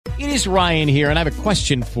It is Ryan here, and I have a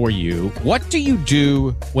question for you. What do you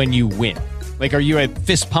do when you win? Like, are you a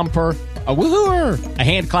fist pumper, a woohooer, a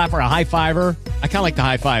hand clapper, a high fiver? I kind of like the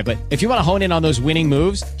high five, but if you want to hone in on those winning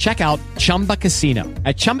moves, check out Chumba Casino.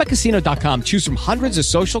 At ChumbaCasino.com, choose from hundreds of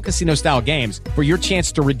social casino-style games for your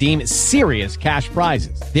chance to redeem serious cash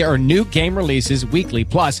prizes. There are new game releases weekly,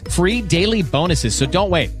 plus free daily bonuses. So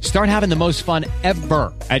don't wait. Start having the most fun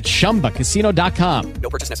ever at ChumbaCasino.com. No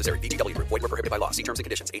purchase necessary. VGW. Void where prohibited by law. See terms and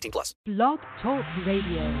conditions. 18 plus. Blog Talk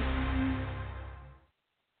Radio.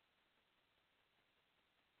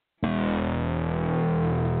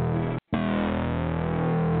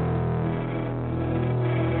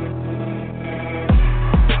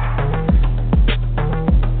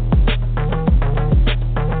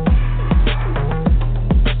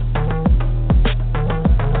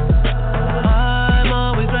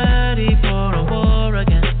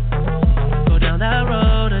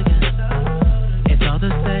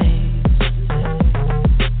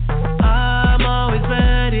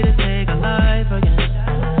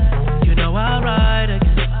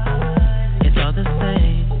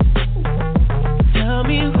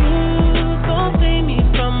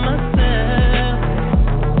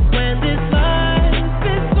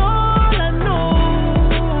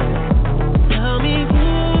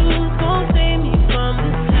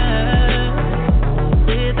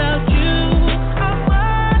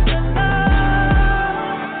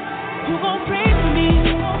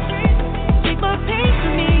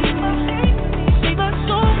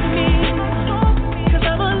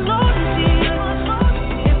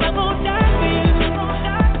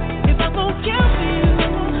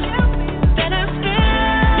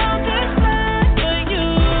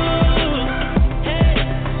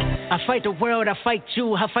 I fight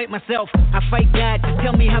you, I fight myself, I fight God to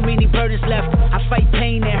tell me how many burdens left. I fight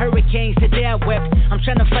pain and hurricanes, today I wept. I'm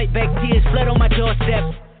trying to fight back tears, blood on my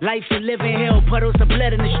doorstep. Life you live in hell, puddles of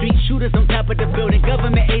blood in the street, shooters on top of the building,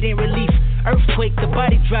 government aid ain't relief. Earthquake, the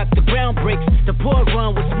body drop, the ground breaks, the poor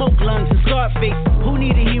run with smoke lungs and scarred face. Who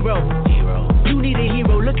need a hero? You need a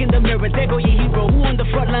hero, look in the mirror, there go your hero. Who on the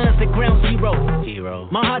front lines at ground zero?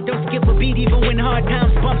 My heart don't skip a beat even when hard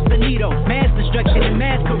times bumps the needle. Mass destruction and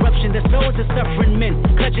mass corruption, the souls of suffering men,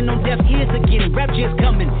 clutching on deaf ears again, rapture's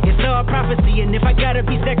coming. It's all prophecy, and if I gotta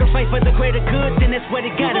be sacrificed for the greater good, then that's what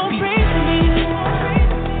it gotta be. Pray for me,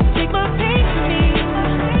 take my pain for me,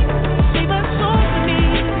 save my soul for me,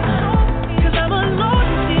 'cause I'm alone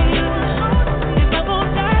to see. If I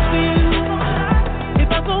won't die for you, if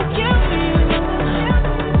I won't kill for you,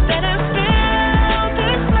 then I feel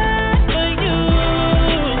this life for you.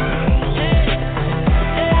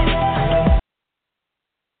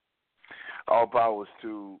 All powers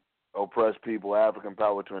to oppressed people, African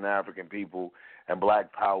power to an African people, and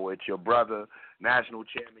black power. It's your brother, National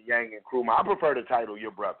Chairman Yang Nkrumah. I prefer the title,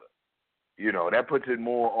 Your Brother. You know, that puts it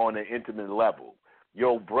more on an intimate level.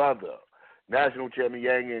 Your brother, National Chairman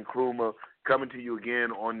Yang Nkrumah, coming to you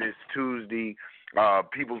again on this Tuesday.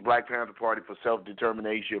 People's Black Panther Party for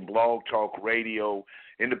Self-Determination, Blog Talk Radio,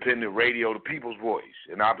 Independent Radio, the People's Voice,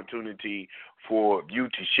 an opportunity for you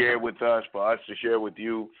to share with us, for us to share with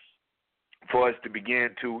you, for us to begin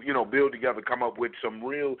to, build together, come up with some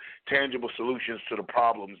real tangible solutions to the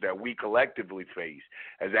problems that we collectively face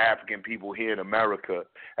as African people here in America.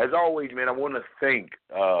 As always, man, I want to thank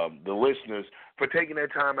the listeners for taking their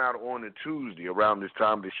time out on a Tuesday around this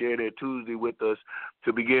time to share their Tuesday with us,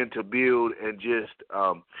 to begin to build and just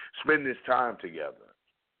spend this time together.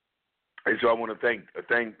 And so I want to thank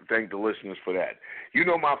the listeners for that. You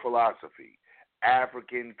know my philosophy,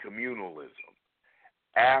 African communalism.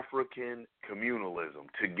 African communalism.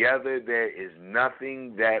 Together there is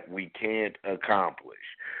nothing that we can't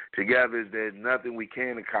accomplish. Together there's nothing we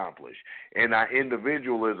can't accomplish. And our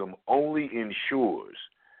individualism only ensures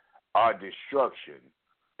our destruction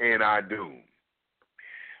and our doom.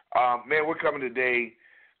 Man, we're coming today.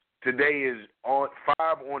 Today is on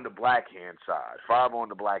 5 on the black hand side. 5 on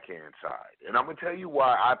the black hand side. And I'm going to tell you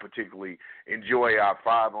why I particularly enjoy our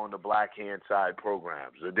 5 on the black hand side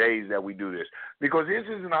programs, the days that we do this. Because this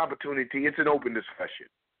is an opportunity, it's an open discussion.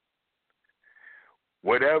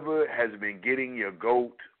 Whatever has been getting your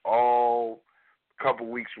goat all couple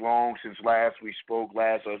weeks long since last we spoke,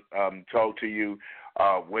 talked to you,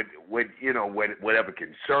 whatever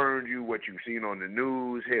concerned you, what you've seen on the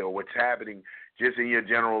news, hell, what's happening just in your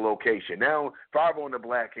general location. Now, 5 on the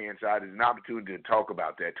black hand side is an opportunity to talk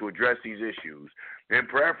about that, to address these issues, and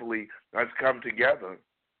prayerfully let's come together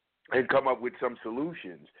and come up with some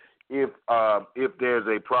solutions if there's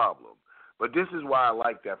a problem. But this is why I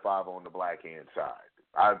like that 5 on the black hand side.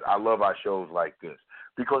 I love our shows like this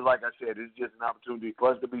because, like I said, it's just an opportunity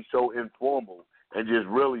for us to be so informal and just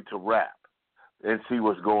really to rap and see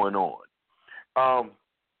what's going on.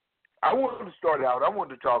 I wanted to start out, I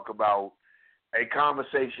wanted to talk about a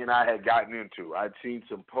conversation I had gotten into. I'd seen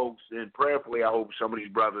some posts, and prayerfully I hope some of these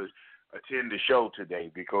brothers attend the show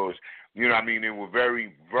today because, you know what I mean, they were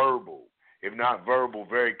very verbal. If not verbal,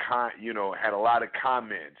 very, had a lot of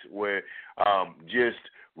comments where just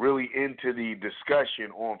really into the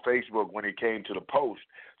discussion on Facebook when it came to the post.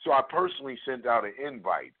 So I personally sent out an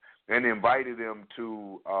invite and invited them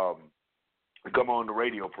to come on the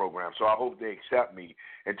radio program. So I hope they accept me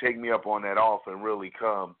and take me up on that offer and really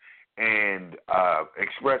come and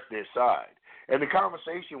express their side. And the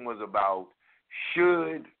conversation was about,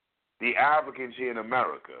 should the Africans here in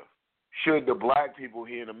America, should the black people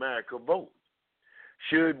here in America vote?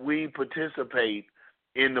 Should we participate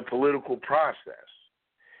in the political process?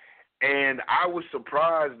 And I was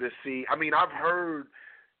surprised to see, I mean, I've heard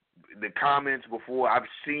the comments before. I've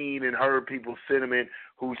seen and heard people's sentiment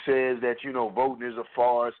who says that, voting is a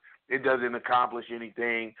farce. It doesn't accomplish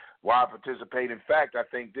anything. Why participate? In fact, I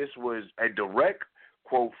think this was a direct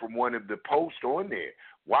quote from one of the posts on there.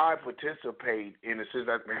 Why participate in the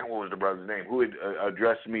system? What was the brother's name? Who had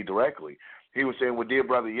addressed me directly? He was saying, well, dear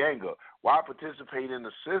brother Yanga, why participate in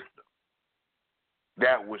the system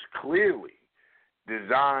that was clearly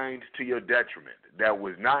designed to your detriment, that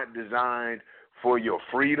was not designed for your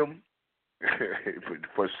freedom,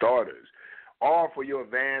 for starters, or for your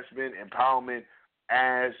advancement, empowerment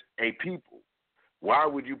as a people? Why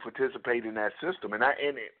would you participate in that system? And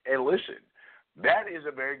listen, that is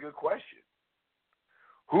a very good question.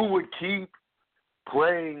 Who would keep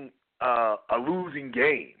playing a losing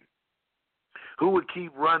game? Who would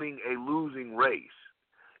keep running a losing race?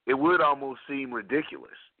 It would almost seem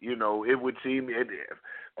ridiculous. It would seem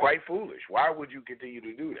quite foolish. Why would you continue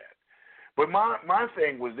to do that? But my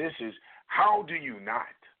thing was this is, how do you not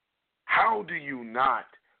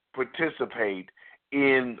participate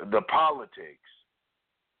in the politics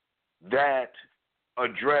that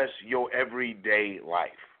address your everyday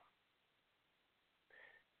life?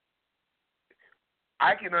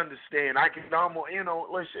 I can understand, I can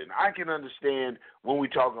understand when we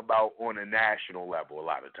talk about on a national level a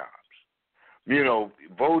lot of times.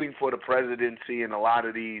 Voting for the presidency and a lot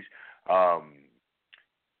of these,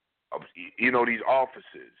 these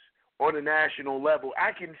offices on a national level,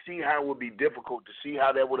 I can see how it would be difficult to see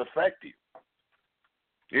how that would affect you.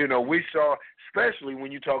 We saw, especially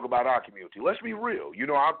when you talk about our community, let's be real.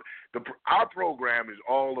 Our program is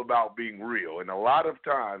all about being real. And a lot of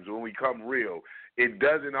times when we come real, it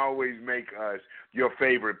doesn't always make us your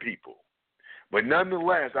favorite people. But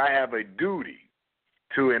nonetheless, I have a duty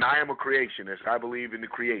to, and I am a creationist. I believe in the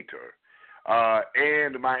Creator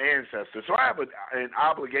and my ancestors. So I have an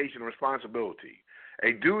obligation and responsibility,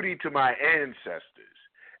 a duty to my ancestors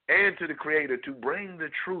and to the Creator to bring the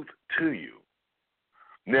truth to you.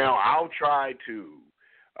 Now, I'll try to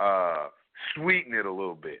sweeten it a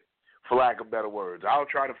little bit, for lack of better words. I'll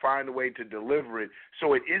try to find a way to deliver it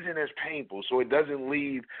so it isn't as painful, so it doesn't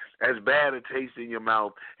leave as bad a taste in your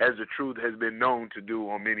mouth as the truth has been known to do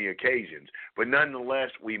on many occasions. But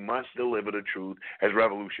nonetheless, we must deliver the truth as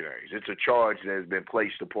revolutionaries. It's a charge that has been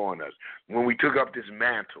placed upon us. When we took up this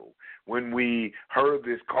mantle, when we heard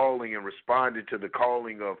this calling and responded to the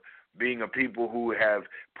calling of being a people who have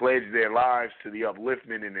pledged their lives to the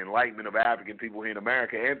upliftment and enlightenment of African people here in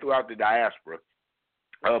America and throughout the diaspora,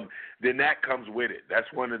 then that comes with it. That's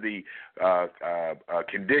one of the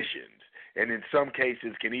conditions, and in some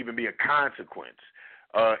cases can even be a consequence.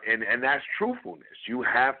 And that's truthfulness. You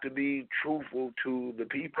have to be truthful to the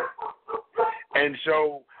people. And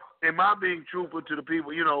so, in my being truthful to the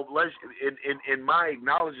people, in my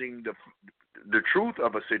acknowledging the truth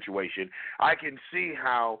of a situation, I can see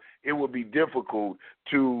how it would be difficult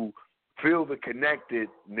to feel the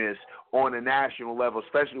connectedness on a national level,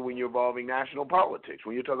 especially when you're involving national politics,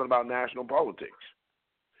 when you're talking about national politics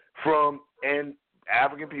and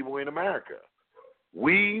African people in America.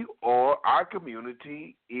 Our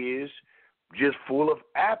community is just full of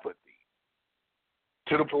apathy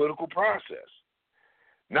to the political process.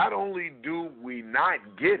 Not only do we not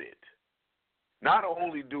get it,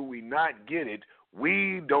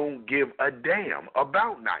 we don't give a damn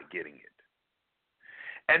about not getting it.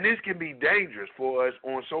 And this can be dangerous for us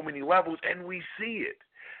on so many levels, and we see it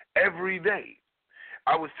every day.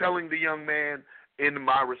 I was telling the young man in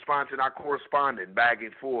my response, and I corresponded back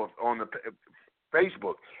and forth on the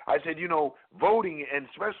Facebook. I said, voting, and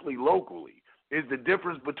especially locally, is the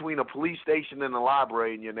difference between a police station and a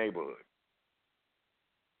library in your neighborhood.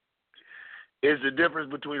 Is the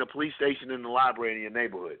difference between a police station and a library in your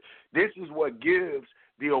neighborhood. This is what gives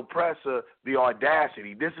the oppressor the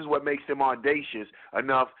audacity. This is what makes them audacious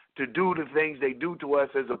enough to do the things they do to us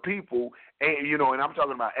as a people. And, you know, and I'm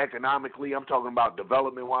talking about economically, I'm talking about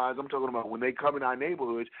development-wise, I'm talking about when they come in our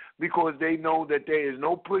neighborhoods, because they know that there is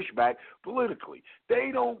no pushback politically.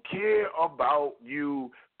 They don't care about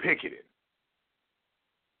you picketing.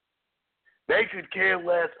 They could care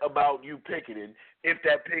less about you picketing if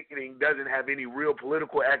that picketing doesn't have any real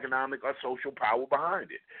political, economic, or social power behind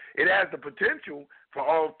it. It has the potential for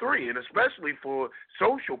all three, and especially for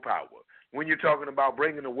social power, when you're talking about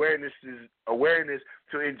bringing awareness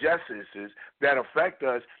to injustices that affect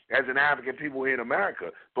us as an African people here in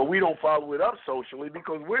America. But we don't follow it up socially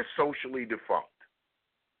because we're socially defunct.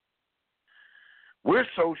 We're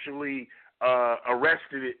socially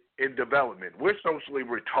arrested in development. We're socially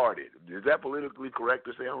retarded. Is that politically correct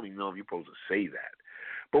to say? I don't even know if you're supposed to say that.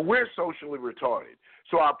 But we're socially retarded.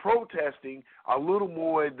 So our protesting are little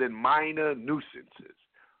more than minor nuisances.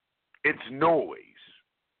 It's noise.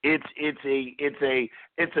 It's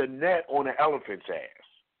a net on an elephant's ass.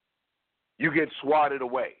 You get swatted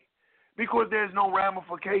away because there's no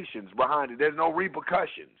ramifications behind it. There's no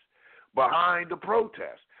repercussions behind the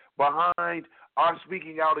protest, behind our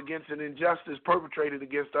speaking out against an injustice perpetrated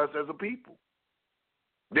against us as a people.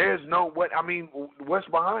 There's no what's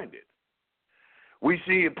behind it? We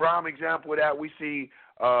see a prime example of that. We see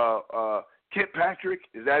Kit Patrick,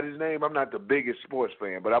 is that his name? I'm not the biggest sports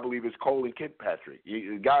fan, but I believe it's Colin Kirkpatrick.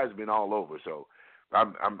 The guy's been all over, so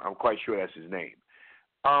I'm quite sure that's his name.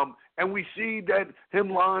 And we see that him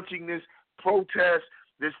launching this protest,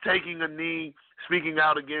 this taking a knee, speaking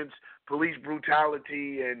out against police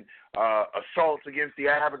brutality and assaults against the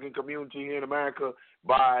African community here in America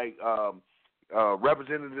by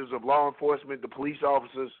representatives of law enforcement, the police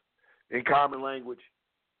officers in common language.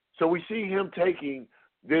 So we see him taking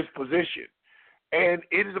this position. And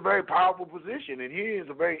it is a very powerful position, and he is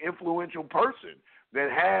a very influential person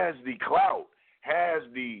that has the clout, has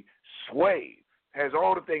the sway, has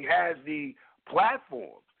all the things, has the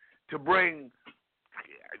platform to bring,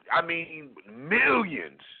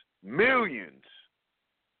 millions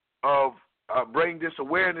of, bring this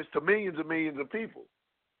awareness to millions and millions of people.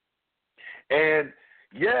 And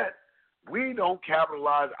yet, we don't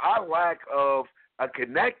capitalize our lack of a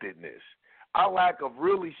connectedness, our lack of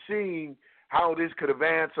really seeing how this could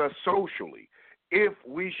advance us socially. If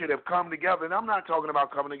we should have come together, and I'm not talking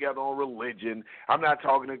about coming together on religion, I'm not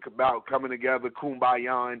talking about coming together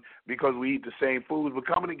kumbaya because we eat the same foods, but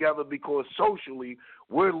coming together because socially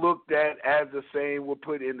we're looked at as the same, we're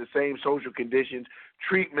put in the same social conditions.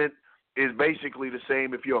 Treatment is basically the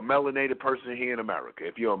same if you're a melanated person here in America,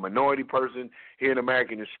 if you're a minority person here in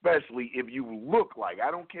America, and especially if you look like,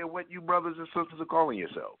 I don't care what you brothers and sisters are calling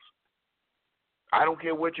yourselves. I don't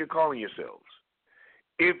care what you're calling yourselves.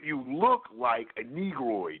 If you look like a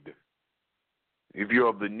Negroid, if you're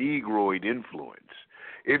of the Negroid influence,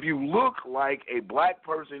 if you look like a black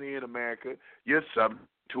person here in America, you're subject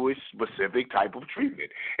to a specific type of treatment.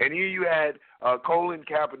 And here you had Colin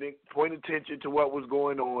Kaepernick point attention to what was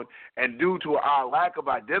going on, and due to our lack of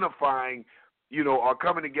identifying, or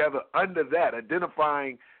coming together under that,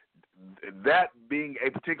 identifying that being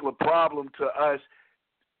a particular problem to us,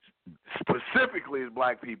 specifically as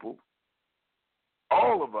black people,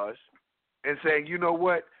 all of us, and saying, you know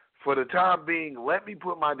what, for the time being, let me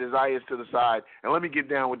put my desires to the side and let me get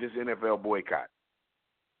down with this NFL boycott.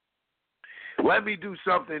 Let me do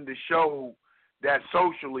something to show that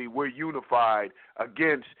socially we're unified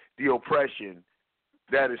against the oppression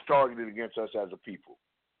that is targeted against us as a people.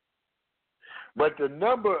 But the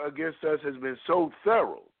number against us has been so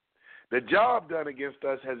thorough, the job done against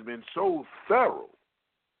us has been so thorough,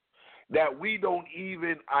 that we don't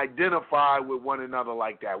even identify with one another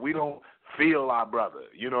like that. We don't feel our brother.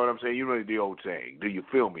 You know what I'm saying? You know the old saying, do you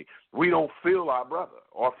feel me? We don't feel our brother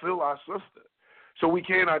or feel our sister. So we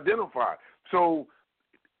can't identify. So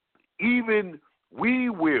even we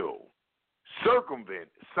will circumvent,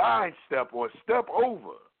 sidestep, or step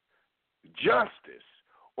over justice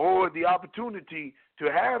or the opportunity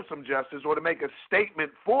to have some justice or to make a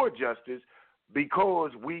statement for justice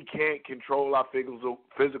because we can't control our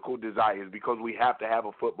physical desires, because we have to have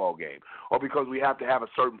a football game, or because we have to have a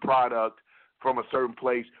certain product from a certain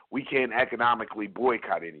place. We can't economically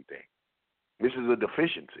boycott anything. This is a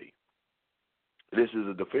deficiency. This is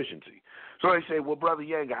a deficiency. So they say, well, Brother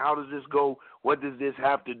Yanga, how does this go? What does this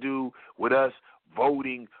have to do with us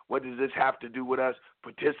voting? What does this have to do with us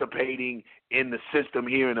participating in the system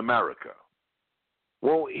here in America?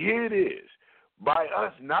 Well, here it is. By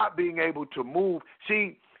us not being able to move,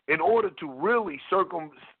 see, in order to really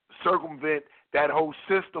circumvent that whole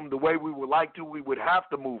system the way we would like to, we would have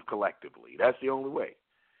to move collectively. That's the only way.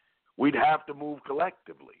 We'd have to move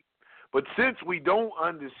collectively. But since we don't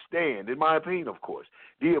understand, in my opinion, of course,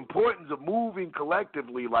 the importance of moving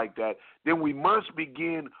collectively like that, then we must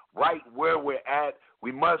begin right where we're at.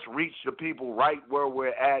 We must reach the people right where we're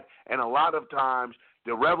at. And a lot of times,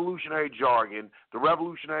 the revolutionary jargon, the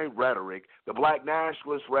revolutionary rhetoric, the black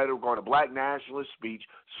nationalist rhetoric or the black nationalist speech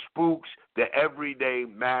spooks the everyday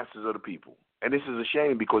masses of the people. And this is a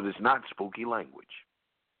shame because it's not spooky language.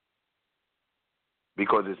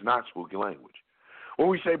 Because it's not spooky language. When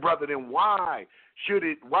we say, brother, then why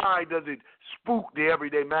does it spook the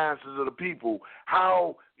everyday masses of the people?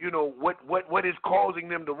 How, what is causing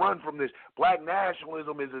them to run from this? Black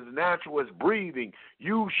nationalism is as natural as breathing.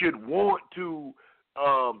 You should want to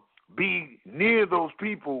be near those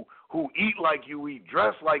people who eat like you eat,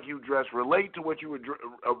 dress like you dress, relate to what you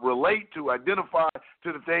relate to, identify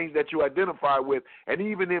to the things that you identify with. And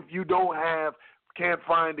even if you can't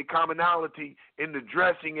find the commonality in the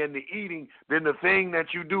dressing and the eating, then the thing that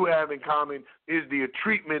you do have in common is the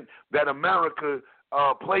treatment that America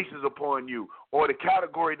places upon you, or the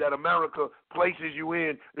category that America places you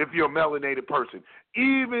in if you're a melanated person.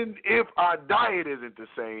 Even if our diet isn't the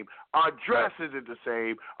same, our dress isn't the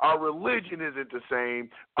same, our religion isn't the same,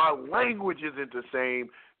 our language isn't the same,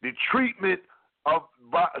 the treatment of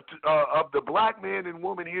the black man and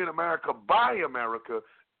woman here in America by America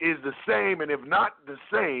is the same, and if not the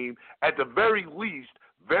same, at the very least,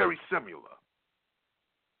 very similar.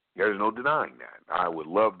 There's no denying that. I would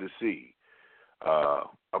love to see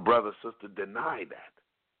a brother, sister deny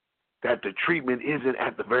that the treatment isn't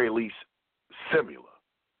at the very least similar.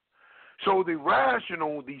 So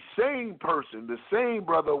the same person, the same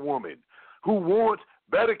brother or woman who wants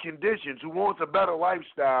better conditions, who wants a better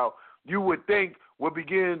lifestyle, you would think would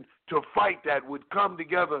begin to fight that, would come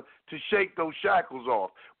together to shake those shackles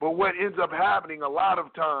off. But what ends up happening a lot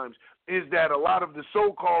of times is that a lot of the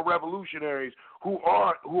so-called revolutionaries who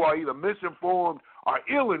are either misinformed or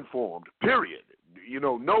ill-informed, period,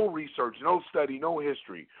 no research, no study, no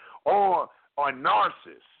history, or are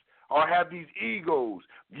narcissists, or have these egos,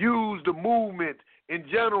 use the movement in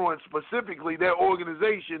general and specifically their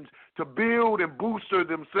organizations to build and booster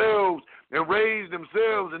themselves and raise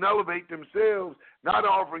themselves and elevate themselves, not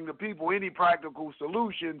offering the people any practical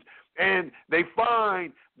solutions. And they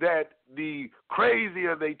find that the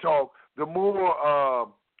crazier they talk, the more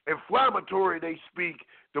inflammatory they speak,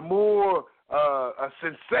 the more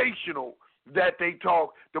sensational that they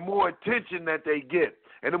talk, the more attention that they get.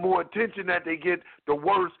 And the more attention that they get, the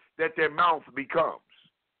worse that their mouth becomes.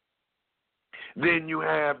 Then you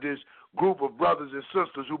have this group of brothers and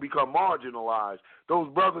sisters who become marginalized, those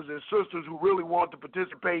brothers and sisters who really want to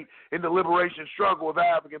participate in the liberation struggle of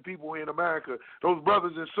African people here in America, those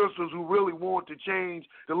brothers and sisters who really want to change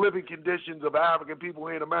the living conditions of African people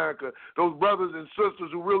here in America, those brothers and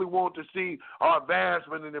sisters who really want to see our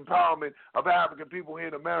advancement and empowerment of African people here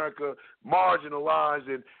in America marginalized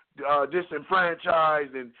and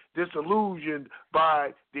disenfranchised and disillusioned by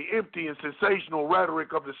the empty and sensational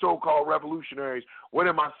rhetoric of the so-called revolutionaries. What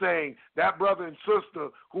am I saying? That brother and sister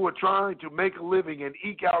who are trying to make a living and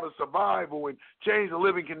eke out a survival and change the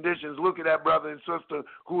living conditions, look at that brother and sister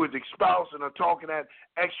who is espousing or talking that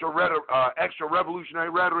extra revolutionary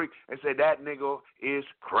rhetoric and say that nigga is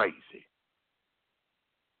crazy.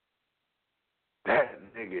 That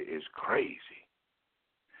nigga is crazy.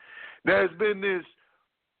 There's been this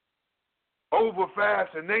over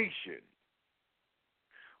fascination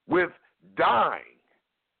with dying.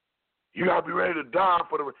 You gotta be ready to die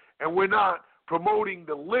and we're not promoting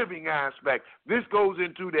the living aspect. This goes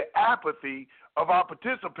into the apathy of our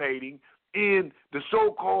participating in the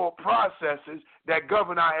so-called processes that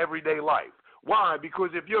govern our everyday life. Why? Because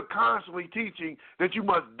if you're constantly teaching that you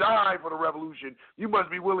must die for the revolution, you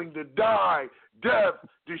must be willing to die, death,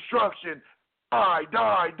 destruction,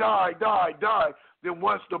 die, then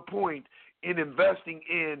what's the point in investing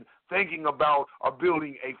in, thinking about, or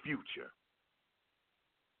building a future?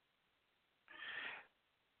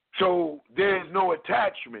 So there's no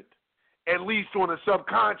attachment, at least on a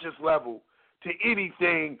subconscious level, to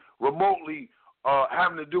anything remotely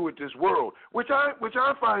having to do with this world, which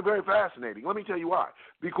I find very fascinating. Let me tell you why.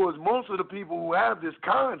 Because most of the people who have this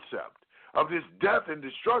concept of this death and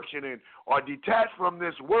destruction and are detached from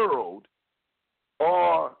this world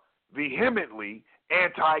are vehemently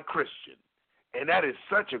anti-Christian. And that is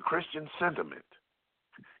such a Christian sentiment.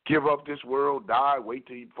 Give up this world, die, wait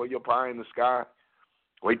for your pie in the sky,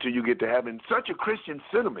 wait till you get to heaven. Such a Christian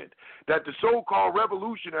sentiment that the so-called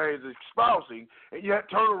revolutionary is espousing, and yet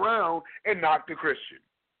turn around and knock the Christian.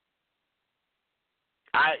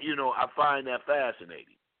 I find that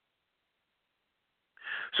fascinating.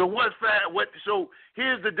 So so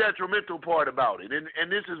here's the detrimental part about it,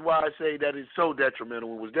 and this is why I say that it's so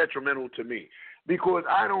detrimental. It was detrimental to me because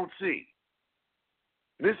I don't see.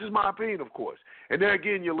 This is my opinion, of course. And then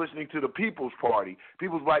again, you're listening to the People's Party,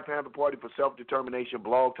 People's Black Panther Party for Self-Determination,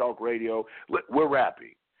 Blog Talk Radio. We're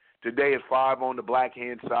rapping. Today is 5 on the black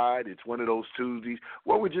hand side. It's one of those Tuesdays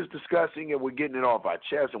where we're just discussing and we're getting it off our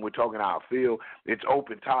chest and we're talking how I feel. It's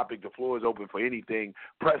open topic. The floor is open for anything.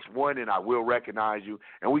 Press 1 and I will recognize you,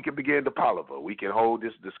 and we can begin to palaver. We can hold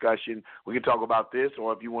this discussion. We can talk about this,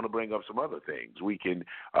 or if you want to bring up some other things, we can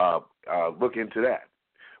look into that.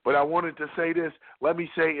 But I wanted to say this. Let me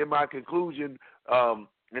say in my conclusion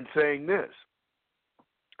in saying this,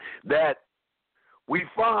 that we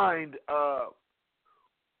find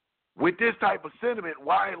with this type of sentiment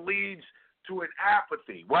why it leads to an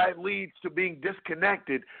apathy, why it leads to being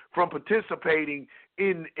disconnected from participating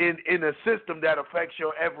in a system that affects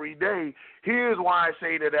your everyday. Here's why I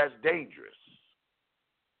say that that's dangerous.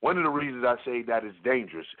 One of the reasons I say that it's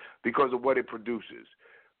dangerous because of what it produces.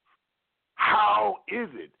 How is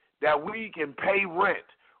it that we can pay rent,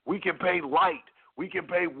 we can pay light, we can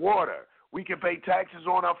pay water, we can pay taxes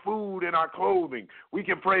on our food and our clothing, we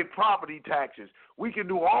can pay property taxes, we can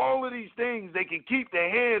do all of these things. They can keep their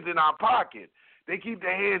hands in our pocket. They keep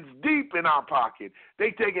their hands deep in our pocket.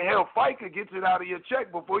 They take it. Hell, FICA gets it out of your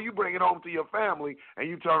check before you bring it home to your family, and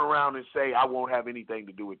you turn around and say, I won't have anything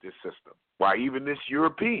to do with this system. Why, even this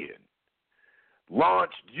European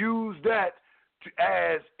used that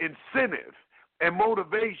as incentive and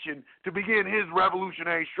motivation to begin his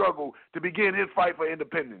revolutionary struggle, to begin his fight for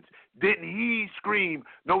independence. Didn't he scream,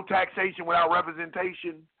 no taxation without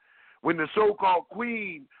representation? When the so-called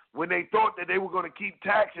queen, when they thought that they were going to keep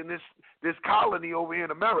taxing this colony over here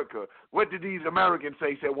in America, what did these Americans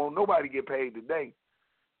say? Said, won't nobody get paid today?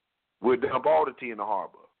 We'll dump all the tea in the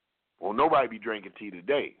harbor. Won't nobody be drinking tea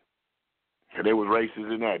today? And there was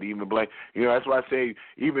racists in that. Even blame, that's why I say,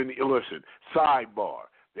 listen, sidebar.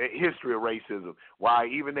 The history of racism, why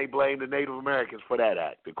even they blame the Native Americans for that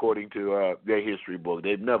act, according to their history book.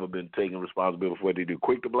 They've never been taking responsibility for what they do.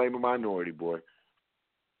 Quick to blame a minority, boy.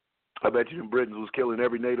 I bet you the Britons was killing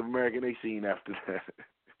every Native American they seen after that.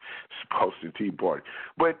 Supposed to Tea Party.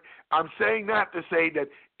 But I'm saying that to say that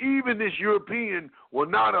even this European will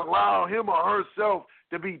not allow him or herself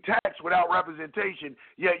to be taxed without representation,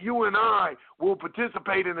 yet you and I will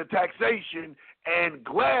participate in the taxation and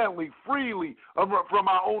gladly, freely, from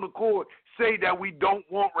our own accord, say that we don't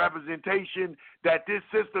want representation, that this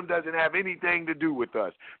system doesn't have anything to do with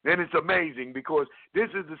us. And it's amazing because this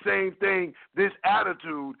is the same thing, this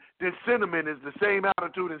attitude, this sentiment is the same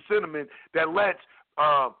attitude and sentiment that lets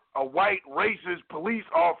a white racist police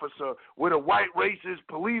officer with a white racist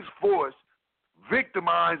police force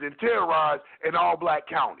victimize and terrorize an all-black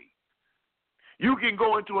county. You can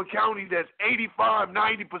go into a county that's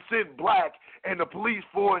 85-90% black and the police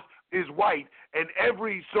force is white, and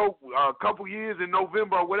every couple years in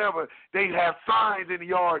November or whatever, they'd have signs in the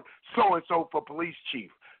yard, so-and-so for police chief,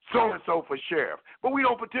 so-and-so for sheriff. But we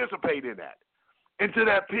don't participate in that. And so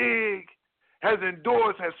that pig has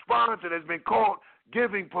endorsed, has sponsored, has been caught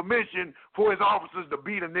giving permission for his officers to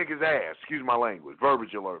beat a nigga's ass. Excuse my language.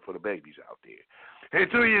 Verbiage alert for the babies out there. And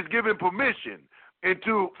so he is giving permission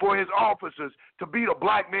for his officers to beat a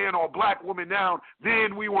black man or a black woman down.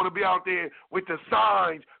 Then we want to be out there with the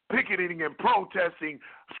signs, picketing and protesting,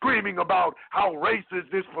 screaming about how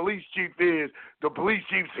racist this police chief is, the police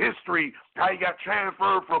chief's history, how he got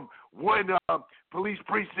transferred from one police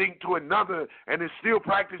precinct to another and is still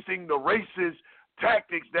practicing the racist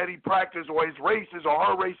tactics that he practiced, or his racist or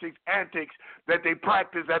her racist antics that they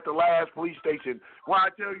practiced at the last police station. Well, I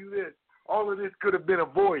tell you this, all of this could have been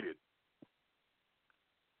avoided.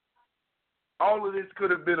 All of this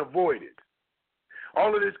could have been avoided.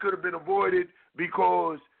 All of this could have been avoided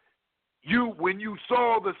because when you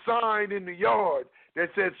saw the sign in the yard that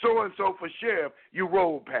said so-and-so for sheriff, you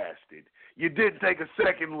rolled past it. You didn't take a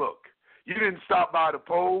second look. You didn't stop by the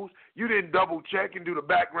polls. You didn't double check and do the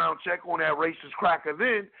background check on that racist cracker.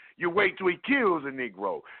 Then you wait till he kills a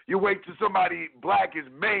Negro. You wait till somebody black is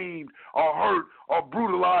maimed or hurt or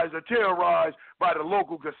brutalized or terrorized by the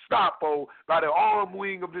local Gestapo, by the armed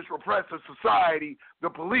wing of this repressive society, the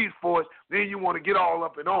police force. Then you want to get all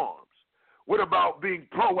up in arms. What about being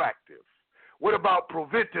proactive? What about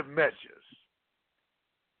preventive measures?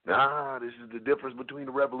 This is the difference between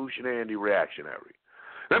the revolutionary and the reactionary.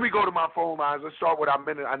 Let me go to my phone lines. Let's start with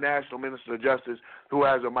our National Minister of Justice, who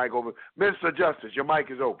has a mic open. Minister of Justice, your mic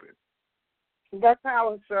is open. That's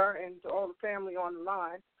Howard, sir, and to all the family on the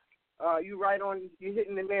line. You're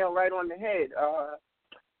hitting the nail right on the head.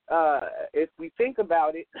 If we think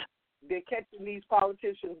about it, they're catching these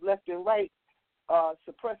politicians left and right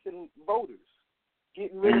suppressing voters,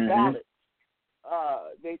 getting rid of ballots.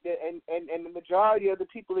 And the majority of the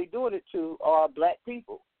people they're doing it to are black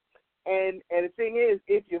people. And the thing is,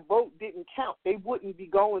 if your vote didn't count, they wouldn't be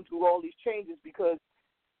going through all these changes, because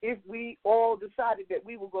if we all decided that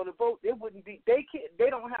we were going to vote, it wouldn't be. They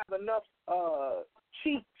don't have enough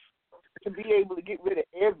cheats to be able to get rid of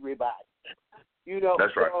everybody.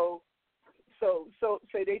 That's right. So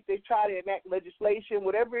they try to enact legislation,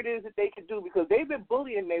 whatever it is that they can do, because they've been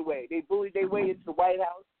bullying their way. They bullied their way into the White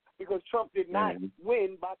House because Trump did not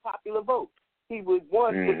win by popular vote. He was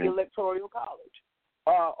won with the Electoral College.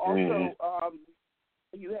 Also,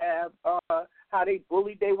 you have how they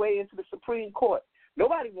bullied their way into the Supreme Court.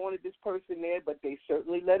 Nobody wanted this person there, but they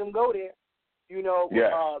certainly let him go there.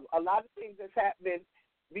 A lot of things that's happening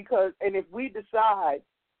because, and if we decide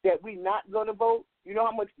that we're not going to vote, you know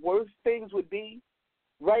how much worse things would be?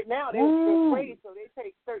 Right now, they're afraid, so they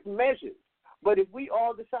take certain measures. But if we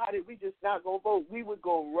all decided we just not going to vote, we would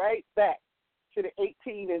go right back to the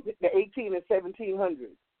 18 and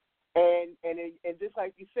 1700s. And just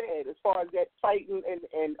like you said, as far as that fighting,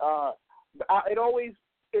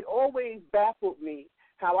 it always baffled me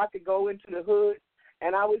how I could go into the hood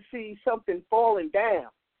and I would see something falling down,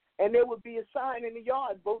 and there would be a sign in the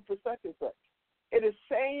yard, vote for such and such. And the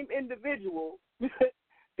same individual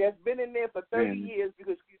that's been in there for 30 years,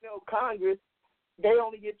 because Congress, they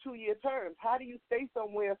only get 2-year terms. How do you stay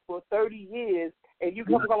somewhere for 30 years and you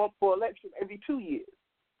come up for election every 2 years?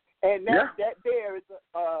 And that there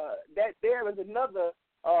is another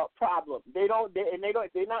problem. They're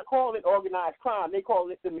not calling it organized crime. They call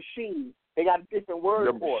it the machine. They got a different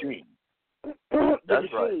word for it. That's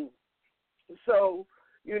machine. right. So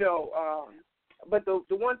but the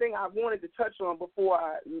one thing I wanted to touch on before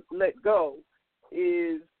I let go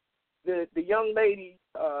is the young lady.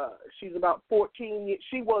 She's about 14.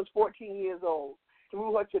 She was 14 years old.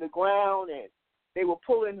 Threw her to the ground, and they were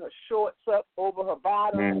pulling her shorts up over her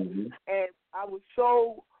bottom. And I was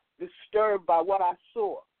so disturbed by what I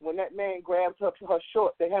saw when that man grabbed her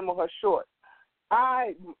short, the hem of her short.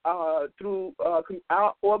 I, through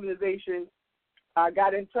our organization, I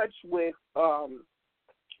got in touch with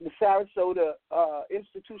the Sarasota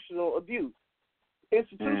institutional abuse.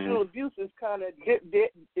 Institutional abuse is kind of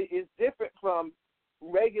is different from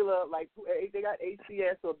regular, like they got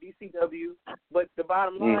ACS or BCW, but the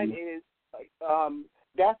bottom line is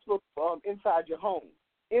that's for inside your home.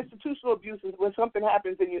 Institutional abuse is when something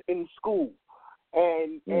happens in school,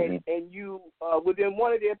 and you within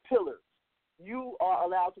one of their pillars, you are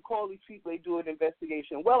allowed to call these people. They do an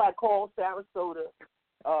investigation. Well, I called Sarasota,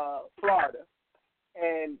 Florida,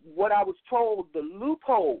 and what I was told, the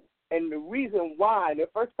loophole and the reason why, the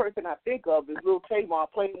first person I think of is little Tamar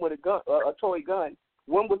playing with a toy gun.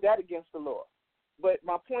 When was that against the law? But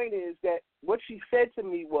my point is that what she said to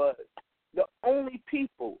me was the only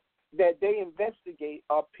people that they investigate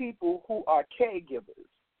are people who are caregivers.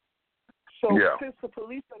 So since the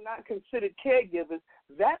police are not considered caregivers,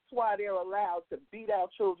 that's why they're allowed to beat our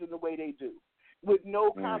children the way they do, with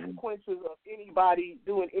no consequences of anybody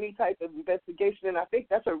doing any type of investigation. And I think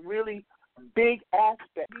that's a really big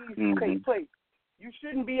aspect that needs to take place. You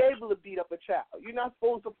shouldn't be able to beat up a child. You're not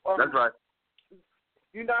supposed to. That's right.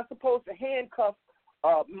 You're not supposed to handcuff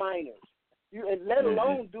minors. And let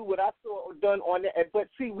alone do what I saw done on that. But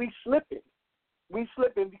see, we slipping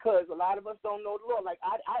because a lot of us don't know the law. Like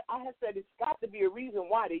I have said, it's got to be a reason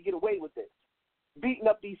why they get away with this, beating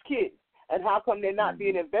up these kids. And how come they're not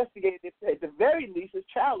being investigated? At the very least, it's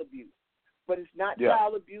child abuse. But it's not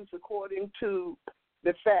child abuse according to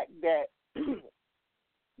the fact that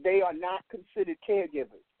they are not considered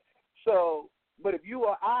caregivers. So, but if you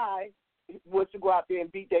or I was to go out there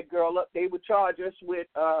and beat that girl up, they would charge us with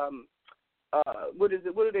what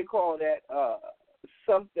do they call that?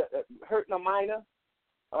 Something hurting a minor,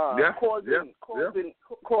 causing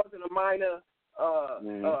a minor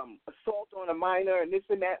assault on a minor and this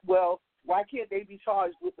and that. Well, why can't they be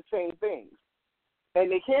charged with the same things? And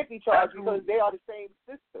they can't be charged because they are the same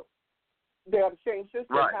system. They are the same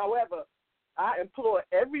system. Right. However, I implore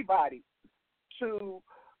everybody to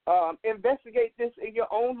investigate this in your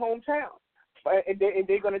own hometown. And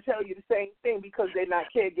they're going to tell you the same thing because they're not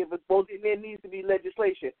caregivers. Well, there needs to be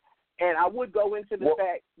legislation. And I would go into the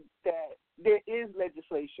fact that there is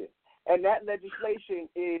legislation. And that legislation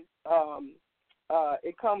is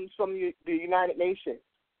it comes from the United Nations,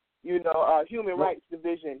 Human Rights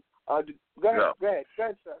Division. Go ahead,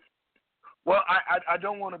 sir. Well, I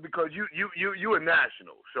don't want to, because you are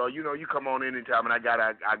national, so you come on anytime, and I guess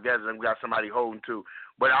I've got somebody holding too.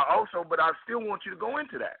 But I still want you to go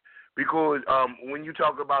into that, because when you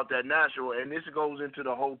talk about that natural, and this goes into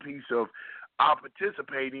the whole piece of our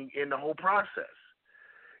participating in the whole process.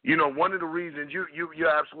 You know, one of the reasons you're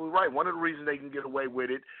absolutely right. One of the reasons they can get away with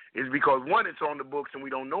it is because, one, it's on the books and we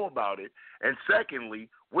don't know about it, and secondly,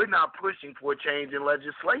 we're not pushing for a change in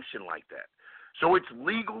legislation like that. So it's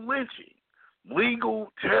legal lynching,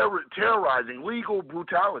 legal terrorizing, legal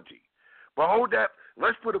brutality. But hold that.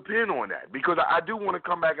 Let's put a pin on that, because I do want to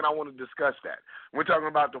come back and I want to discuss that. We're talking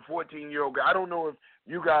about the 14-year-old guy. I don't know if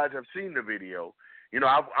you guys have seen the video. You know,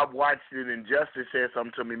 I've watched it, and Justice said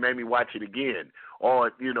something to me, made me watch it again.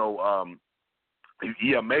 Or, you know,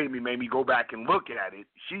 made me go back and look at it.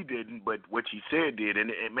 She didn't, but what she said did.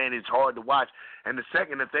 And, man, it's hard to watch. And the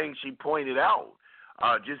thing she pointed out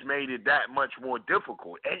just made it that much more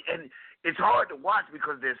difficult. And it's hard to watch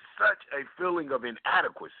because there's such a feeling of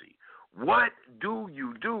inadequacy. What do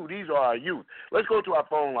you do? These are our youth. Let's go to our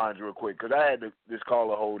phone lines real quick, because I had this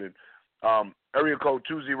caller holding. Area code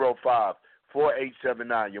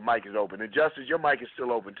 205-4879. Your mic is open. And, Justice, your mic is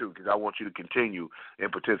still open, too, because I want you to continue in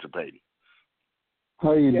participating.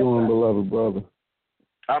 How you doing, beloved brother?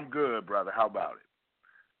 I'm good, brother. How about it?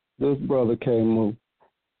 This brother K-Moo.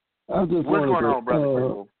 What's going on, brother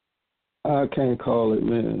K-Moo? I can't call it,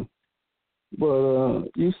 man. But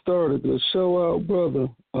you started the show out, brother,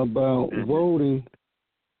 about voting.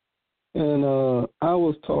 And I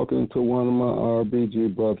was talking to one of my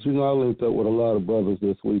RBG brothers. You know, I linked up with a lot of brothers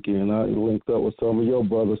this weekend. I linked up with some of your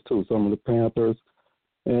brothers, too, some of the Panthers,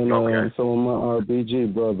 and some of my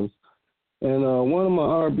RBG brothers. And one of my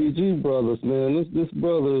RBG brothers, man, this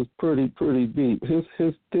brother is pretty deep. His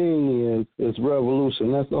thing is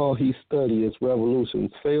revolution. That's all he studies is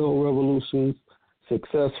revolutions, failed revolutions,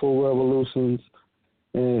 successful revolutions.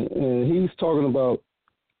 And he's talking about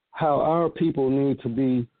how our people need to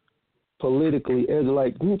be politically,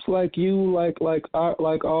 like groups like you, like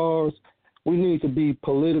ours, we need to be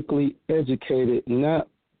politically educated, not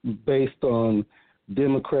based on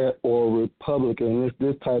Democrat or Republican,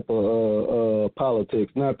 this type of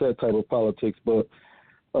politics, not that type of politics, but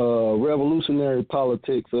revolutionary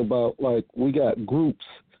politics about, like, we got groups,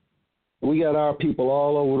 we got our people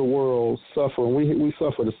all over the world suffering. We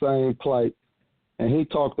suffer the same plight. And he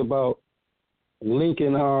talked about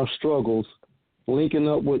linking our struggles, linking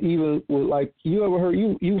up with like, you ever heard,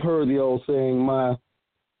 you've heard the old saying, my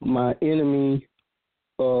enemy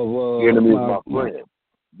of enemy of my friend.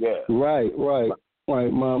 Yeah. Right. My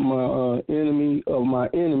enemy of my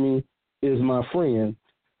enemy is my friend.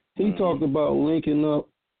 He talked about linking up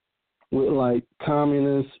with, like,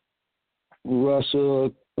 communists,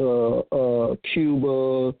 Russia,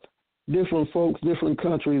 Cuba, different folks, different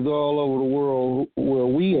countries all over the world where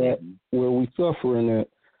we suffering at.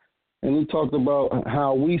 And he talked about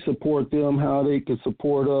how we support them, how they can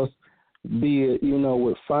support us, be it, you know,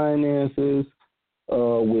 with finances,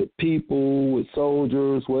 with people, with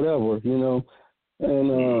soldiers, whatever, you know. And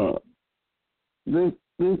this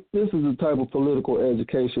is the type of political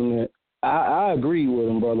education that I agree with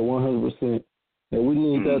him, brother, 100%, that we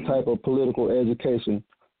need that type of political education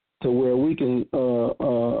to where we can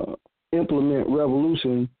implement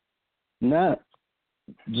revolution, not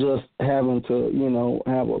just having to, you know,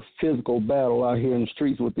 have a physical battle out here in the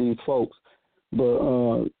streets with these folks, but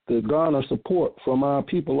to garner support from our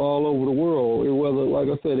people all over the world, whether, like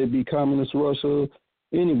I said, it be communist Russia,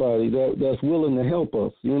 anybody that's willing to help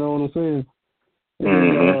us. You know what I'm saying?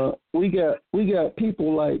 And we got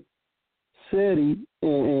people like Seti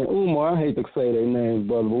and Umar. I hate to say their names,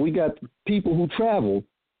 brother, but we got people who travel.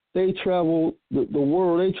 They travel the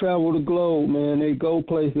world. They travel the globe, man. They go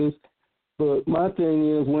places. But my thing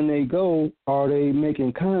is, when they go, are they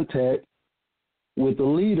making contact with the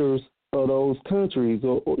leaders of those countries?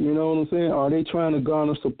 Or you know what I'm saying? Are they trying to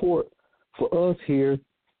garner support for us here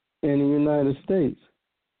in the United States?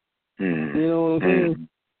 You know what I'm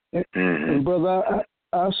saying? And brother,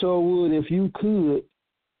 I sure would, if you could.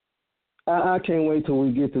 I can't wait till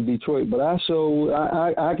we get to Detroit, but I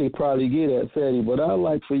could probably get at Seti, but I'd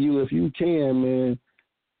like for you, if you can, man,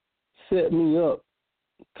 set me up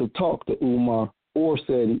to talk to Umar or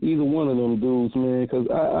Seti, either one of them dudes, man, because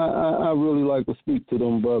I really like to speak to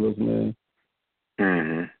them brothers, man.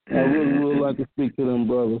 I really would like to speak to them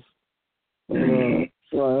brothers. And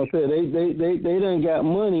like I said, they done got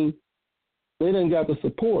money, they done got the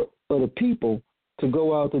support of the people to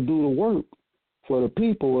go out to do the work for the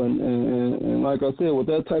people, and like I said, with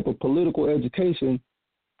that type of political education,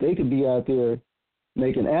 they could be out there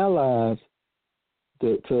making allies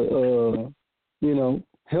to you know,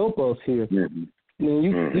 help us here. And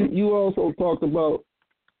you also talked about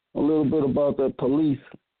a little bit about the police,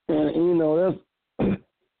 and you know,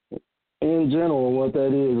 in general, what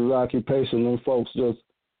that is occupation. And folks just,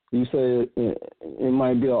 you say it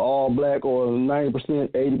might be an all-black or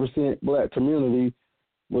 90%, 80% black community,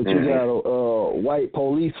 but you got a white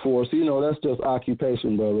police force. You know, that's just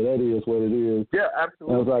occupation, brother. That is what it is. Yeah,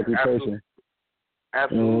 absolutely. That's occupation.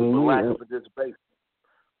 Absolutely. The lack of participation.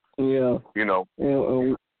 Yeah. You know.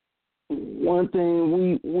 And one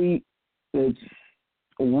thing we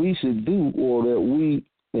should do, or that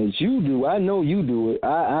you do, I know you do it,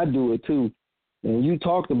 I do it too, and you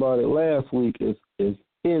talked about it last week, is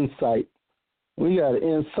insight. We got to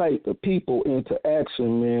incite the people into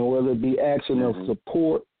action, man, whether it be action of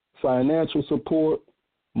support, financial support,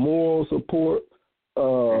 moral support,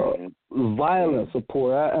 violent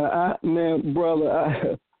support. Man,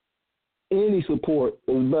 brother, any support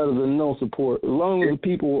is better than no support. As long as the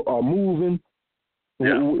people are moving,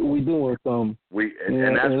 we doing something.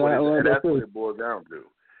 And that's what it boils down to.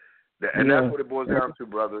 And that's what it boils down to,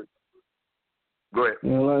 brother. Go ahead.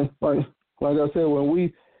 Like I said, when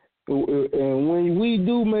we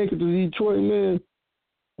do make it to Detroit, man,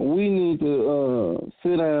 we need to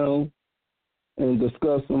sit down and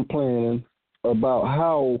discuss some planning about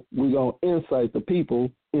how we're going to incite the people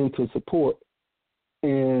into support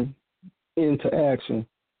and into action.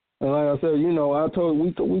 And like I said, you know,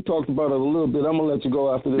 we talked about it a little bit. I'm going to let you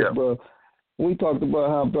go after this, bro. We talked about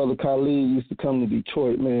how Brother Khalid used to come to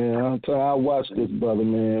Detroit, man. I watched this brother,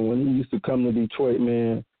 man. When he used to come to Detroit,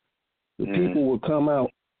 man, the people would come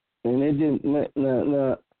out, and they didn't.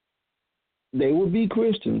 Now, they would be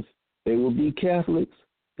Christians, they would be Catholics,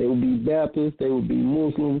 they would be Baptists, they would be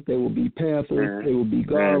Muslims, they would be Panthers, they would be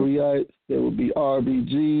Garveyites, they would be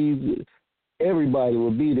RBGs. Everybody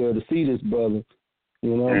would be there to see this brother,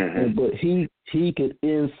 you know. But he could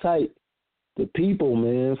incite the people,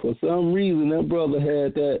 man. For some reason, that brother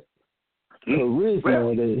had that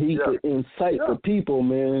charisma that he could incite the people,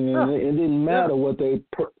 man. And it didn't matter what they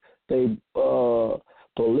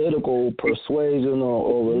political persuasion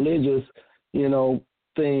or religious, you know,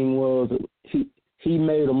 thing was. He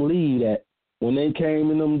made them lead that. When they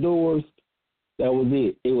came in them doors, that was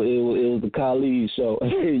it. It was the Khalid show.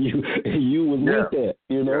 you was with that,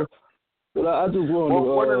 you know. But I just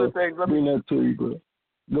wanted to bring that to you, bro.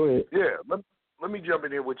 Go ahead. Yeah, let me jump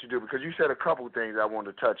in here what you do, because you said a couple of things I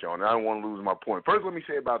wanted to touch on. I don't want to lose my point. First, let me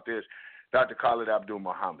say about this, Dr. Khalid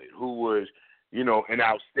Abdul-Muhammad, who was, you know, an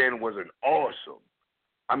outstanding, was an awesome.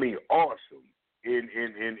 And he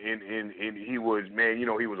was, man, you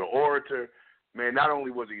know, he was an orator. Man, not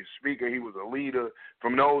only was he a speaker, he was a leader.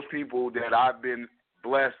 From those people that I've been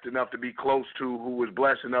blessed enough to be close to, who was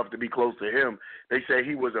blessed enough to be close to him, they say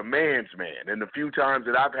he was a man's man. And the few times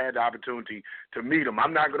that I've had the opportunity to meet him,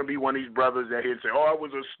 I'm not going to be one of these brothers that he'd say, I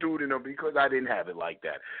was a student of, because I didn't have it like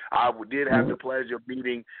that. I did have the pleasure of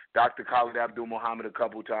meeting Dr. Khalid Abdul-Muhammad a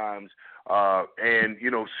couple times, and, you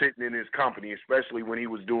know, sitting in his company, especially when he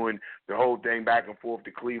was doing the whole thing back and forth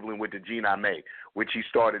to Cleveland with the Gina May, which he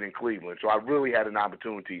started in Cleveland. So I really had an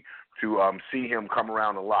opportunity to see him come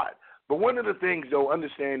around a lot. But one of the things, though,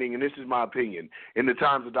 understanding, and this is my opinion, in the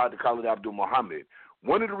times of Dr. Khalid Abdul-Muhammad,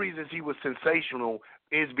 one of the reasons he was sensational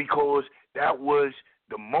is because that was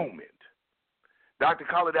the moment. Dr.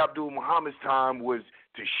 Khalid Abdul-Muhammad's time was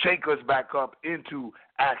to shake us back up into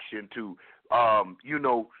action, to, you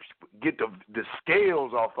know, get the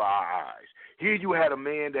scales off our eyes. Here you had a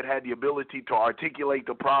man that had the ability to articulate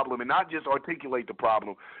the problem, and not just articulate the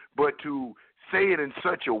problem, but to say it in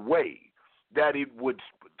such a way that it would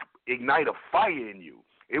ignite a fire in you.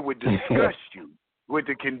 It would disgust you with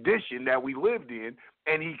the condition that we lived in,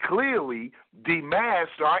 and he clearly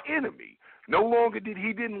demasked our enemy. No longer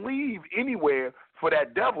didn't leave anywhere for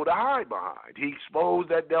that devil to hide behind. He exposed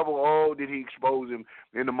that devil. Oh, did he expose him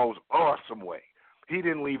in the most awesome way. He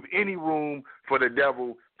didn't leave any room for the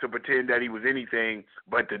devil to pretend that he was anything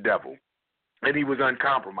but the devil, and he was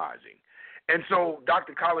uncompromising. And so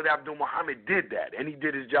Dr. Khalid Abdul-Muhammad did that, and he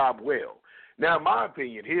did his job well. Now, in my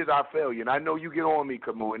opinion, here's our failure, and I know you get on me,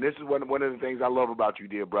 Camus, and this is one of the things I love about you,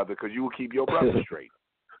 dear brother, because you will keep your brother straight.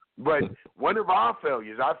 But one of our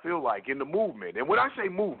failures, I feel like, in the movement, and when I say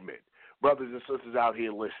movement, brothers and sisters out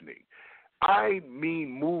here listening, I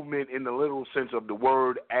mean movement in the literal sense of the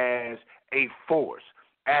word as a force,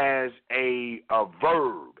 as a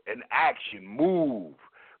verb, an action, move,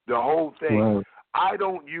 the whole thing. Right. I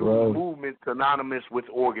don't use movement synonymous with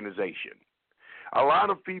organization. A lot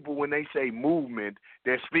of people, when they say movement,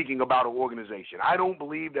 they're speaking about an organization. I don't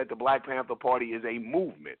believe that the Black Panther Party is a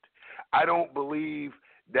movement. I don't believe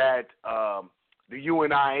that the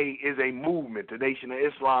UNIA is a movement. The Nation of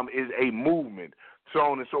Islam is a movement. so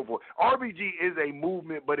on and so forth. RBG is a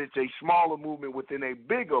movement, but it's a smaller movement within a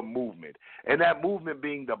bigger movement, and that movement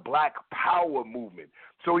being the Black Power movement.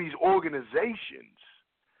 So these organizations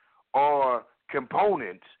are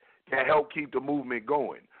components that help keep the movement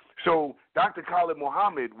going. So Dr. Khalid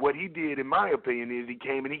Muhammad, what he did, in my opinion, is he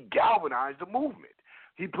came and he galvanized the movement.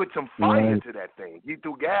 He put some fire to that thing. He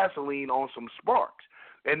threw gasoline on some sparks.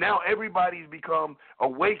 And now everybody's become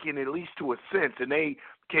awakened, at least to a sense, and they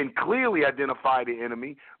can clearly identify the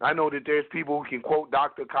enemy. I know that there's people who can quote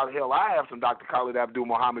Dr. Khalid. Hell, I have some Dr. Khalid Abdul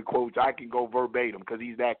Muhammad quotes. I can go verbatim because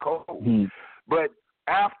he's that cold. But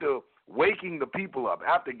after waking the people up,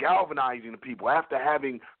 after galvanizing the people, after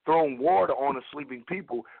having thrown water on the sleeping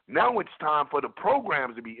people, now it's time for the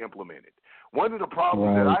programs to be implemented. One of the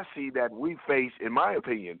problems that I see that we face, in my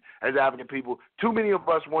opinion, as African people, too many of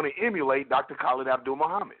us want to emulate Dr. Khalid Abdul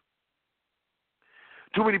Muhammad.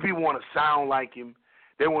 Too many people want to sound like him.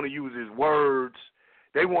 They want to use his words.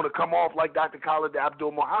 They want to come off like Dr. Khalid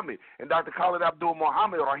Abdul Muhammad. And Dr. Khalid Abdul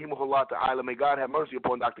Muhammad, rahimahullah ta'ala, may God have mercy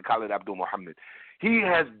upon Dr. Khalid Abdul Muhammad. He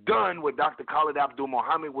has done what Dr. Khalid Abdul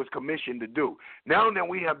Muhammad was commissioned to do. Now that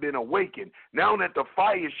we have been awakened, now that the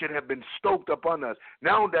fire should have been stoked upon us,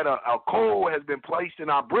 now that a coal has been placed in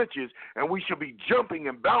our britches, and we should be jumping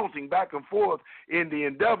and bouncing back and forth in the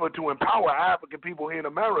endeavor to empower African people here in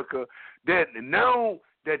America, that now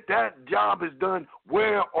that job is done,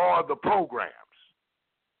 where are the programs?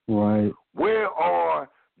 Right. Where are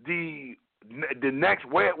the next?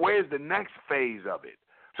 Where's the next phase of it?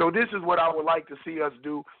 So this is what I would like to see us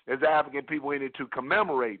do as African people in it, to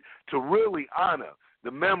commemorate, to really honor the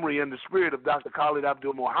memory and the spirit of Dr. Khalid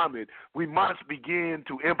Abdul Muhammad. We must begin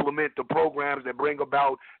to implement the programs that bring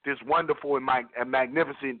about this wonderful and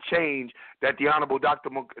magnificent change that the Honorable Dr.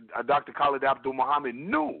 Khalid Abdul Muhammad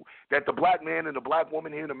knew that the black man and the black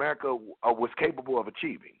woman here in America was capable of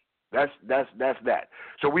achieving. That's that.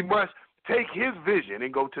 So we must take his vision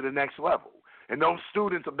and go to the next level. And those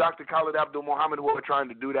students of Dr. Khalid Abdul Muhammad who are trying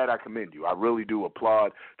to do that, I commend you. I really do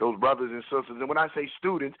applaud those brothers and sisters. And when I say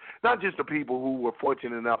students, not just the people who were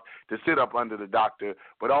fortunate enough to sit up under the doctor,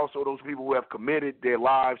 but also those people who have committed their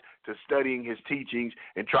lives to studying his teachings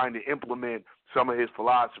and trying to implement some of his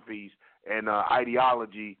philosophies and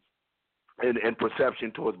ideology and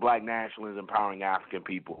perception towards black nationalism, empowering African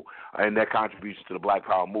people, and their contributions to the Black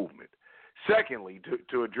Power movement. Secondly,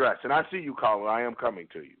 to address, and I see you, caller, I am coming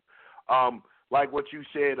to you. Like what you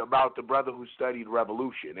said about the brother who studied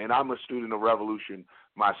revolution, and I'm a student of revolution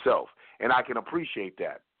myself, and I can appreciate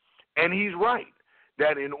that. And he's right,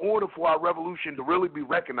 that in order for our revolution to really be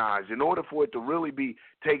recognized, in order for it to really be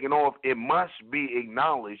taken off, it must be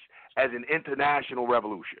acknowledged as an international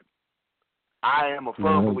revolution. I am a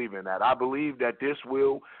firm believer in that. I believe that this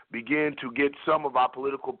will begin to get some of our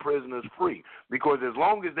political prisoners free, because as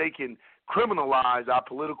long as they can criminalize our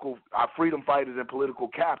freedom fighters and political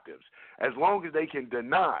captives, as long as they can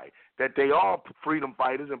deny that they are freedom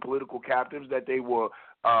fighters and political captives, that they were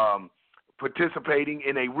participating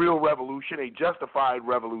in a real revolution, a justified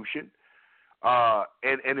revolution,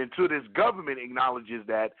 and until this government acknowledges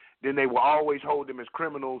that, then they will always hold them as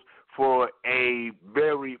criminals for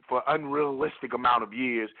unrealistic amount of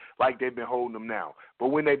years, like they've been holding them now. But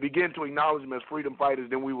when they begin to acknowledge them as freedom fighters,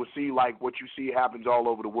 then we will see like what you see happens all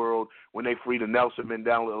over the world when they free the Nelson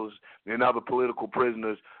Mandelas and other political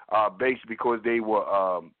prisoners, based because they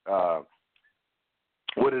were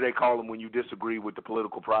what do they call them when you disagree with the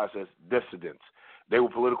political process? Dissidents. They were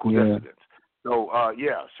political dissidents. So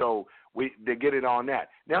so they get it on that.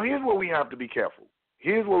 Now here's where we have to be careful.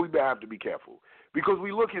 Because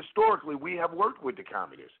we look historically, we have worked with the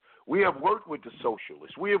communists. We have worked with the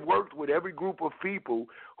socialists. We have worked with every group of people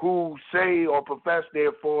who say or profess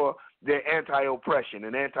therefore their anti-oppression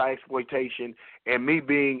and anti-exploitation, and me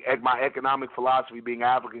being, at my economic philosophy being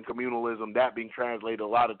African communalism, that being translated a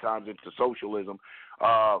lot of times into socialism,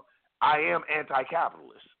 I am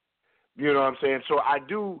anti-capitalist. You know what I'm saying? So I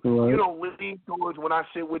do, lean towards, when I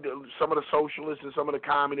sit with some of the socialists and some of the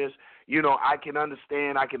communists, I can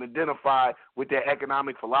understand, I can identify with their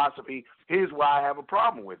economic philosophy. Here's why I have a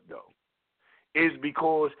problem with, though, is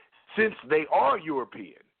because since they are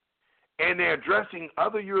European and they're addressing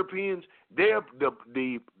other Europeans,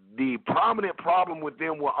 the prominent problem with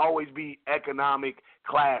them will always be economic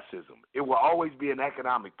classism. It will always be an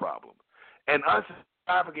economic problem. And us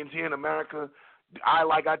Africans here in America, I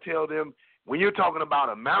tell them, when you're talking about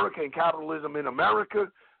America and capitalism in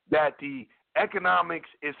America, that the economics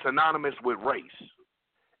is synonymous with race.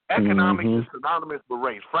 Economics is synonymous with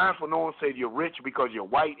race. Frantz Fanon said you're rich because you're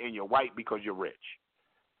white, and you're white because you're rich.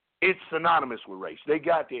 It's synonymous with race. They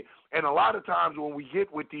got there. And a lot of times when we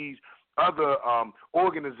get with these other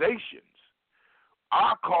organizations,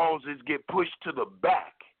 our causes get pushed to the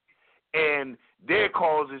back, and their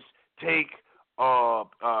causes take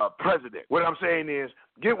president. What I'm saying is,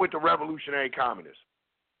 get with the revolutionary communists.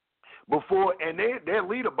 And their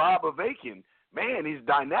leader, Bob Avakian, man, he's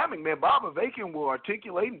dynamic, man. Bob Avakian will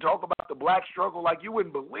articulate and talk about the black struggle like you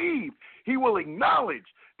wouldn't believe. He will acknowledge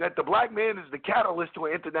that the black man is the catalyst to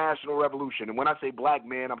an international revolution. And when I say black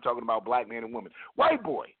man, I'm talking about black man and woman. White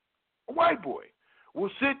boy will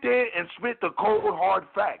sit there and spit the cold, hard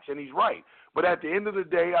facts, and he's right. But at the end of the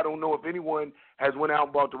day, I don't know if anyone has went out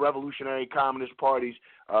and bought the Revolutionary Communist Party's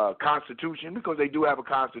constitution, because they do have a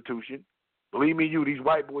constitution. Believe me, these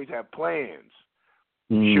white boys have plans.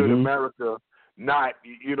 Should America not,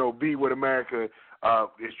 be what America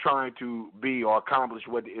is trying to be, or accomplish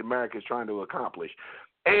what America is trying to accomplish.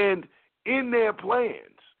 And in their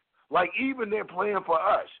plans, like even their plan for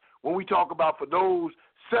us, when we talk about for those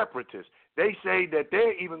separatists, they say that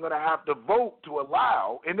they're even going to have to vote to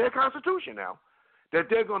allow, in their constitution now, that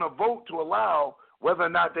they're going to vote to allow whether or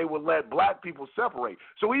not they will let black people separate.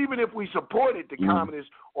 So even if we supported the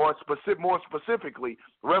communists, or more specifically,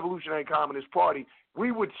 the Revolutionary Communist Party,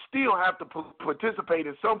 we would still have to participate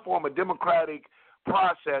in some form of democratic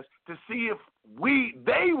process to see if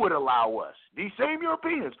they would allow us, these same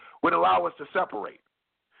Europeans, would allow us to separate.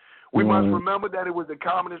 We must remember that it was the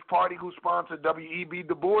Communist Party who sponsored W.E.B.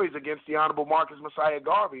 Du Bois against the Honorable Marcus Messiah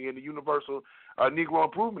Garvey and the Universal Negro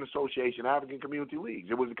Improvement Association, African Community Leagues.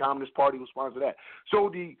 It was the Communist Party who sponsored that. So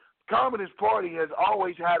the Communist Party has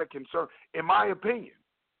always had a concern, in my opinion.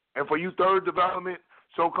 And for you third development,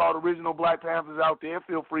 so-called original Black Panthers out there,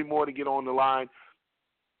 feel free more to get on the line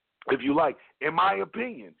if you like. In my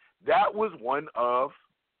opinion, that was one of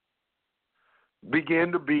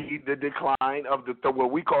begin to be the decline of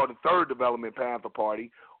what we call the Third Development Panther Party,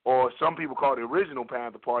 or some people call it the original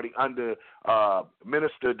Panther Party under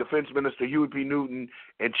Defense Minister Huey P. Newton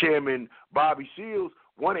and Chairman Bobby Seals.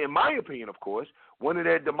 In my opinion, of course, one of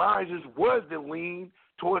their demises was the lean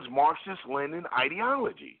towards Marxist-Lenin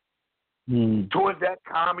ideology, towards that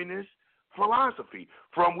communist philosophy.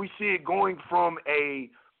 We see it going from a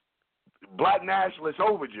black nationalist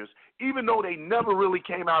overtures, even though they never really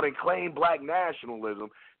came out and claimed black nationalism,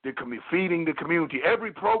 feeding the community.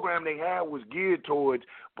 Every program they had was geared towards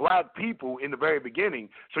black people in the very beginning.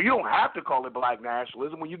 So you don't have to call it black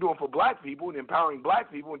nationalism. When you're doing for black people and empowering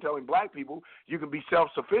black people and telling black people you can be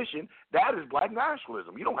self-sufficient, that is black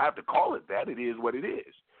nationalism. You don't have to call it that. It is what it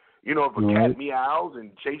is. If a cat meows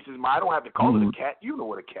and chases I don't have to call it a cat. You know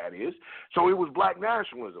what a cat is. So it was black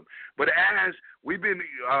nationalism. But as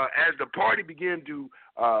the party began to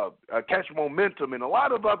catch momentum and a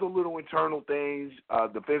lot of other little internal things,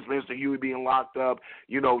 Defense Minister Huey being locked up,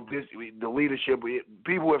 the leadership,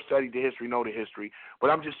 people who have studied the history know the history.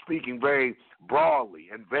 But I'm just speaking very broadly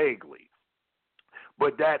and vaguely.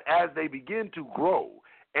 But that as they begin to grow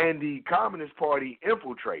and the Communist Party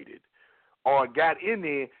infiltrated, or got in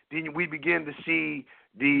there, then we begin to see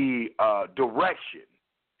the direction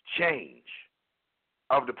change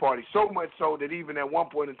of the party. So much so that even at one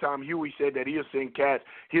point in time, Huey said that he'll send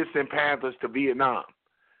Panthers to Vietnam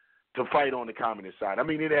to fight on the communist side. I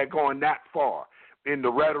mean, it had gone that far in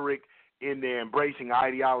the rhetoric, in their embracing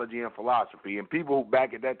ideology and philosophy, and people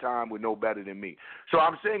back at that time would know better than me. So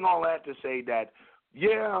I'm saying all that to say that,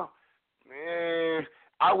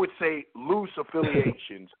 I would say loose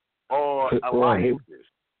affiliations or alliances,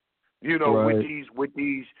 with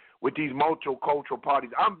these multicultural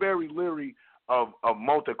parties. I'm very leery of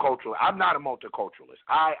multicultural. I'm not a multiculturalist.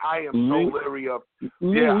 I am so leery of.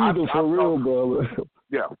 For real, brother.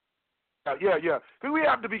 Yeah. Because we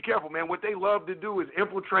have to be careful, man. What they love to do is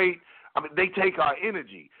infiltrate. I mean, they take our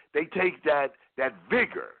energy. They take that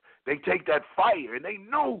vigor. They take that fire, and they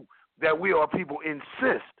know that we are people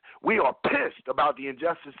insist. We are pissed about the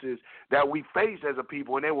injustices that we face as a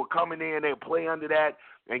people, and they will come in there and they'll play under that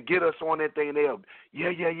and get us on that thing, and they'll,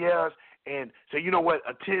 yes, and say, you know what,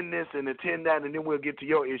 attend this and attend that, and then we'll get to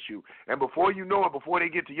your issue. And before you know it, before they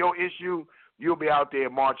get to your issue, you'll be out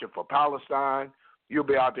there marching for Palestine. You'll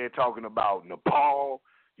be out there talking about Nepal.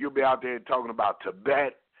 You'll be out there talking about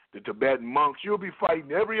Tibet, the Tibetan monks. You'll be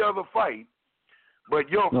fighting every other fight, but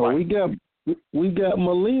your fight. We got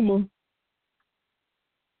Malema.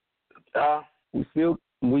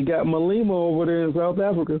 We got Malema over there in South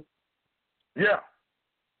Africa. Yeah.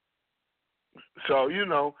 So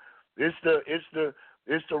it's the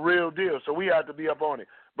real deal. So we have to be up on it.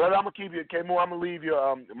 But I'm gonna keep you, K-Mo. I'm gonna leave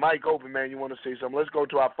your mic open, man. You want to say something? Let's go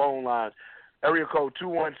to our phone lines. Area code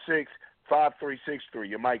 216-5363.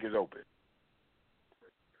 Your mic is open.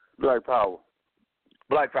 Black Power.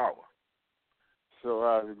 Black Power. So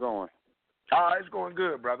how's it going? It's going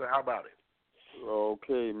good, brother. How about it?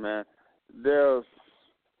 Okay, man. There's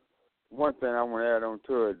one thing I want to add on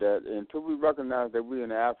to it, that until we recognize that we're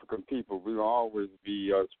an African people, we will always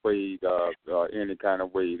be swayed any kind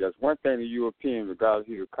of way. That's one thing the European, regardless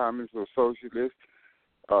if he's a communist or socialist,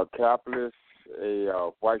 capitalist,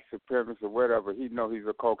 a white supremacist or whatever, he know he's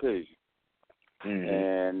a Caucasian.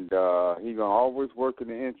 And he's going to always work in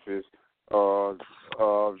the interest of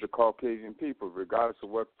the Caucasian people, regardless of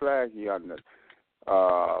what flag he under.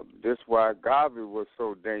 This is why Garvey was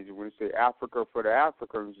so dangerous when he said Africa for the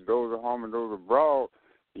Africans, those at home and those abroad,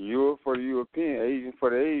 Europe for the European, Asian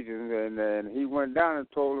for the Asians, and he went down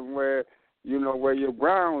and told them where your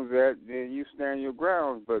ground's at, then you stand your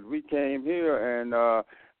grounds. But we came here and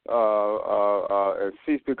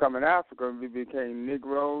ceased becoming African, we became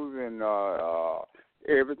Negroes and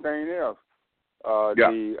everything else.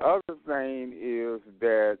 The other thing is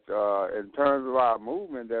that in terms of our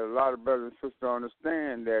movement, that a lot of brothers and sisters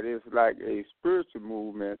understand that it's like a spiritual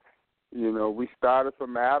movement. We started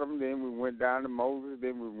from Adam, then we went down to Moses,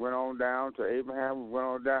 then we went on down to Abraham, we went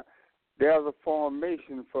on down. There's a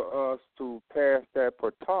formation for us to pass that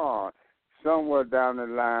baton. Somewhere down the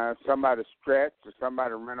line, somebody stretched or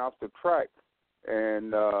somebody ran off the track,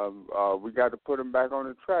 and we got to put them back on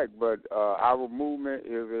the track. But our movement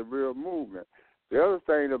is a real movement. The other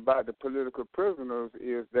thing about the political prisoners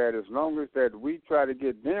is that as long as that we try to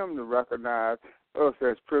get them to recognize us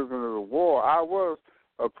as prisoners of war, I was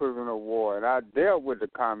a prisoner of war, and I dealt with the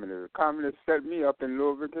communists. The communists set me up in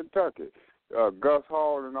Louisville, Kentucky. Gus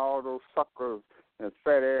Hall and all those suckers and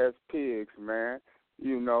fat-ass pigs, man.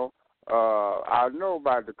 I know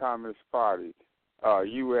about the Communist Party,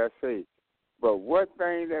 USA. But one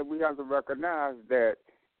thing that we have to recognize that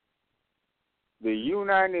the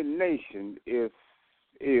United Nations is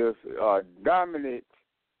dominant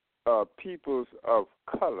peoples of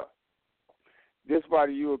color. This is why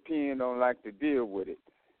the Europeans don't like to deal with it.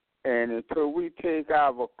 And until we take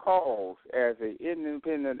our cause as an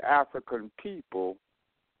independent African people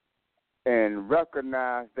and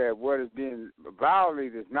recognize that what is being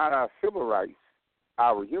violated is not our civil rights,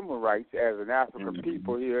 our human rights as an African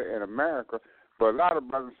people here in America, but a lot of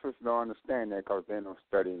brothers and sisters don't understand that because they don't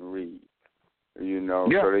study and read.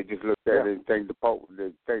 So they just look at it and think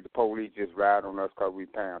the police just ride on us because we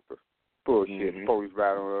Panthers. Bullshit. The police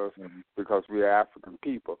ride on us because we are African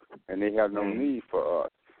people, and they have no need for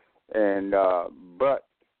us. And but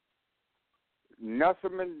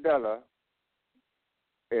Nelson Mandela,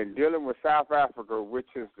 in dealing with South Africa, which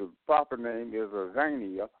is the proper name is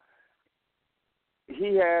Azania,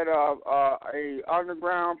 he had a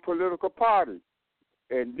underground political party,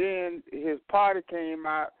 and then his party came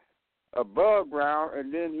out above ground,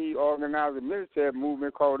 and then he organized a military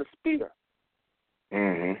movement called the Spear.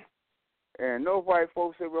 And those white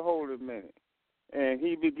folks said, well, hold a minute. And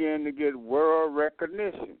he began to get world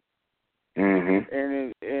recognition.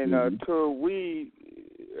 And until we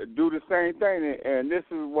do the same thing, and this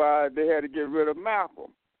is why they had to get rid of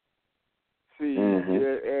Malcolm. See,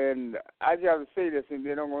 and I just have to say this, and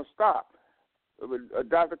then I'm going to stop.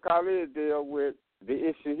 Dr. Khalid dealt with the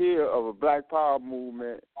issue here of a Black Power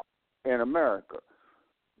movement in America.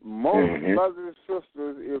 Most brothers and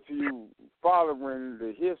sisters, if you following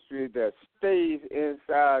the history that stays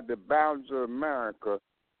inside the boundaries of America,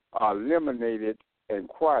 are eliminated and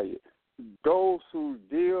quiet. Those who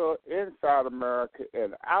deal inside America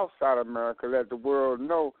and outside America let the world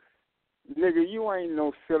know, nigga, you ain't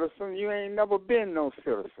no citizen. You ain't never been no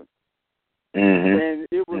citizen. And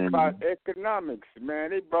it was about economics, man.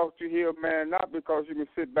 They brought you here, man, not because you can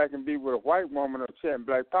sit back and be with a white woman or chant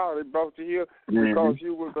Black Power. They brought you here because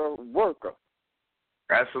you was a worker.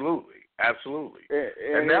 Absolutely.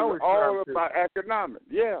 And now it's all about economics.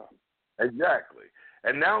 Yeah. Exactly.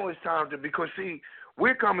 And now it's time to, because, see,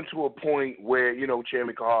 we're coming to a point where,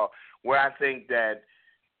 Chairman Carl, where I think that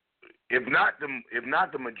if not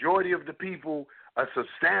the majority of the people, a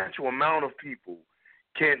substantial amount of people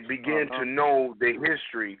can begin to know the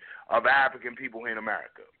history of African people in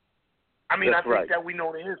America. I mean, I think that we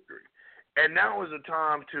know the history. And now is the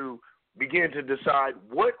time to begin to decide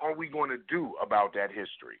what are we going to do about that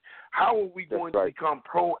history. How are we going to become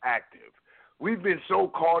proactive? We've been so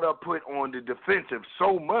caught up, put on the defensive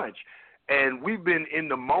so much, and we've been in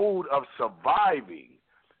the mode of surviving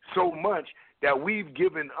so much that we've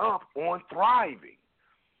given up on thriving.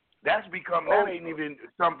 That's become, that ain't even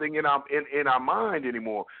something in our mind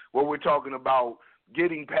anymore, where we're talking about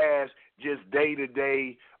getting past just day to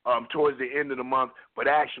day towards the end of the month, but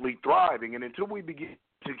actually thriving. And until we can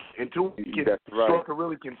start to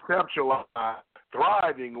really conceptualize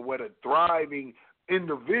thriving, what a thriving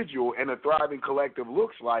individual and a thriving collective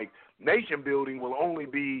looks like, nation building will only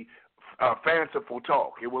be fanciful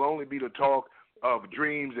talk. It will only be the talk of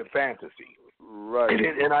dreams and fantasy. Right.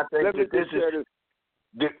 And I think that this is.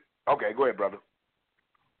 Okay, go ahead, brother.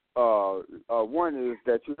 One is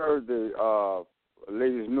that you heard the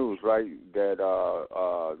latest news, right? That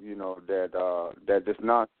that this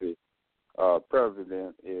Nazi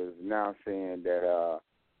president is now saying that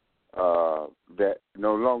that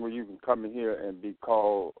no longer you can come in here and be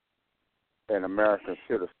called an American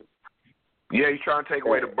citizen. Yeah, he's trying to take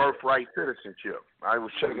away the birthright citizenship. I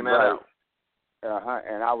was checking that out.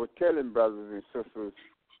 And I was telling brothers and sisters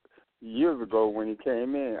years ago when he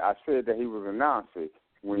came in, I said that he was a Nazi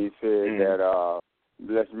when he said that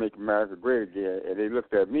let's make America great again. And they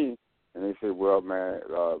looked at me and they said, well, man,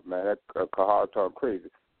 that Kahar talk crazy.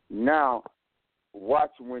 Now,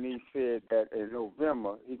 watch when he said that in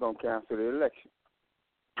November he's going to cancel the election.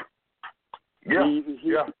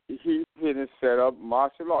 He finna set up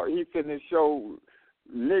martial law. He finna show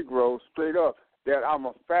Negroes straight up that I'm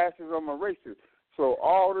a fascist, I'm a racist. So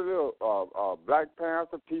all of the Black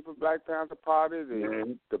Panther people, Black Panther Party,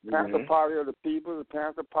 the Panther Party of the people, the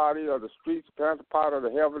Panther Party of the streets, the Panther Party of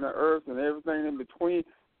the heaven and earth and everything in between,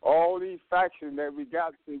 all these factions that we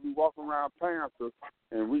got, see, we walk around Panthers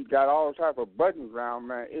and we got all type of buttons around,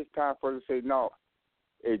 man. It's time for us to say, no,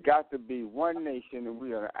 it got to be one nation and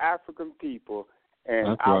we are an African people and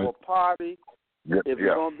That's our right. party, if it's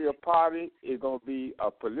going to be a party, it's going to be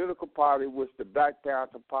a political party which the Black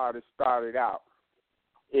Panther Party started out.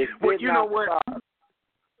 Well, you know what?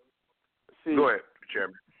 Go ahead,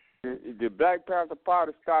 Chairman. The Black Panther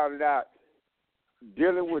Party started out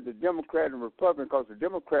dealing with the Democrat and Republican because the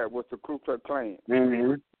Democrat was the Ku Klux Klan.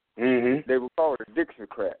 They were called the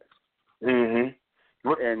Dixiecrats. And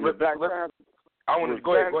the Black Panther. I want to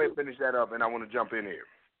go ahead and finish that up, and I want to jump in here.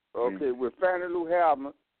 Okay, with Fannie Lou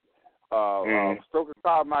Hamer, Stokely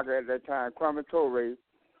Carmichael at that time, Kwame Ture,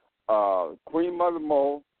 Queen Mother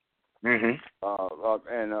Moore, and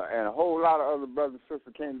a whole lot of other brothers and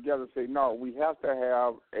sisters came together and said, no, we have to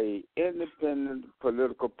have a independent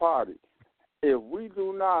political party. If we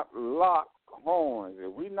do not lock horns,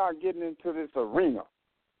 if we're not getting into this arena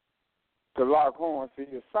to lock horns, see,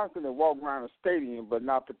 it's something to walk around a stadium but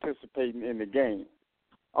not participating in the game.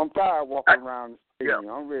 I'm tired of walking around the stadium.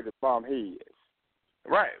 I'm ready to bomb heads.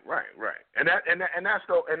 Right. And that's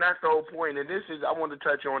the whole point. And this is, I want to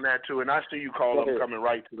touch on that too. And I see you call up coming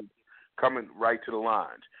right to the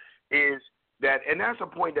lines. Is that, and that's a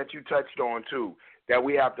point that you touched on too, that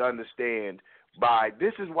we have to understand.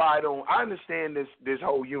 This is why I understand this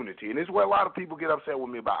whole unity, and this is where a lot of people get upset with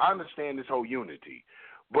me about. I understand this whole unity,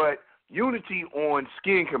 but unity on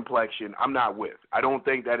skin complexion, I'm not with. I don't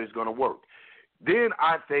think that is going to work. Then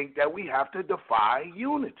I think that we have to defy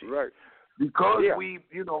unity. Right. Because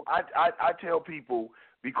I tell people,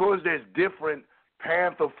 because there's different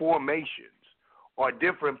Panther formations or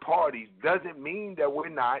different parties doesn't mean that we're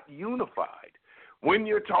not unified. When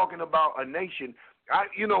you're talking about a nation,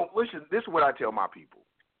 listen, this is what I tell my people.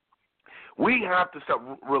 We have to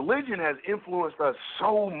stop. Religion has influenced us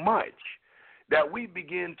so much that we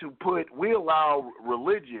allow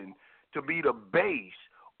religion to be the base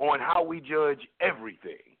on how we judge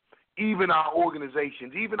everything, even our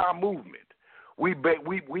organizations, even our movement. We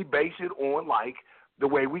base it on like the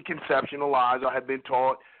way we conceptualize or have been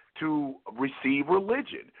taught to receive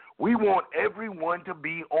religion. We want everyone to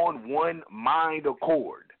be on one mind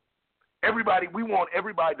accord. We want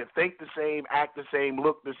everybody to think the same, act the same,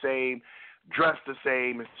 look the same, dress the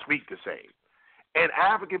same, and speak the same. And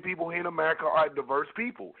African people here in America are diverse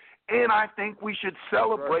people. And I think we should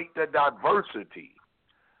celebrate the diversity.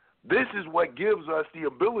 This is what gives us the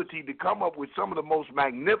ability to come up with some of the most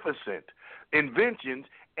magnificent inventions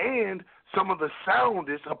and some of the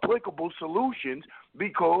soundest applicable solutions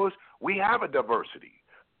because we have a diversity.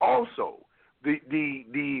 Also,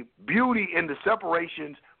 the beauty in the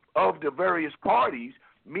separations of the various parties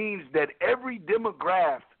means that every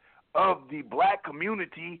demographic of the black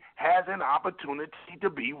community has an opportunity to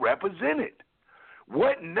be represented.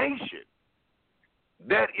 What nation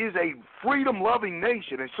that is a freedom-loving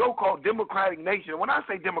nation, a so-called democratic nation? When I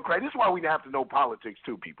say democratic, this is why we have to know politics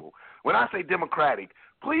too, people. When I say democratic,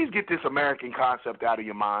 please get this American concept out of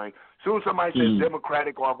your mind. As soon as somebody says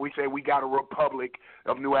democratic, or if we say we got a republic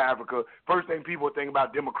of New Africa, first thing people think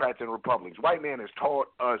about Democrats and Republicans. White man has taught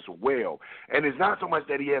us well. And it's not so much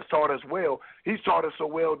that he has taught us well. He's taught us so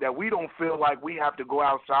well that we don't feel like we have to go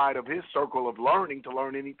outside of his circle of learning to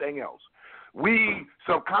learn anything else. We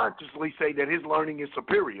subconsciously say that his learning is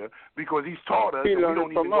superior because he's taught us that we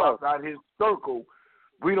don't even go outside his circle.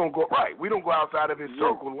 We don't go outside of his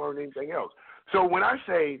circle and learn anything else. So when I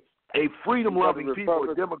say a freedom-loving people,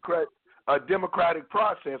 a democratic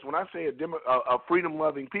process. When I say a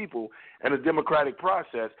freedom-loving people and a democratic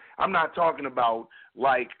process, I'm not talking about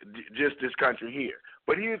like just this country here.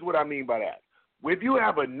 But here's what I mean by that. If you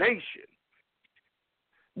have a nation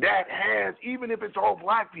that has, even if it's all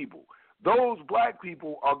black people, those black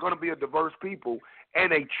people are going to be a diverse people,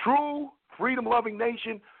 and a true freedom-loving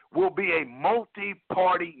nation will be a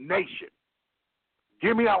multi-party nation.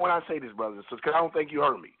 Hear me out when I say this, brothers and sisters, because I don't think you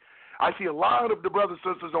heard me. I see a lot of the brothers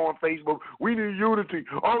and sisters on Facebook, we need unity,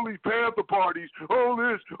 all these Panther parties, all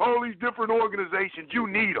these different organizations. You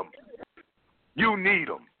need them. You need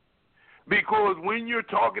them. Because when you're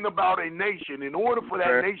talking about a nation, in order for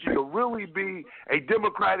that nation to really be a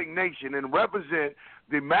democratic nation and represent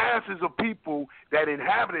the masses of people that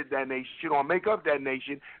inhabited that nation or make up that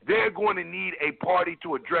nation, they're going to need a party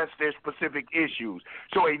to address their specific issues.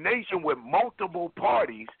 So a nation with multiple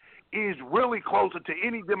parties is really closer to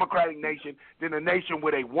any democratic nation than a nation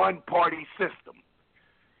with a one-party system.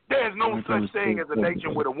 There's no such thing as a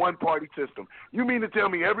nation with a one-party system. You mean to tell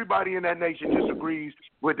me everybody in that nation disagrees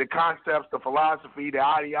with the concepts, the philosophy, the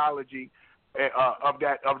ideology of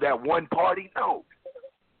that one party? No.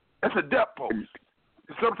 That's a death post.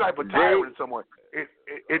 It's some type of tyrant somewhere.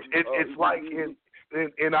 It's like in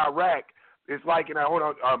Iraq. It's like hold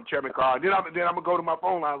on, Chairman Carl. Then I'm gonna go to my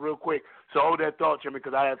phone line real quick. So hold that thought, Chairman,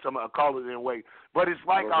 because I had some callers in wait. But it's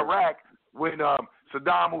like Iraq when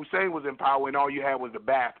Saddam Hussein was in power and all you had was the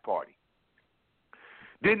Ba'ath Party.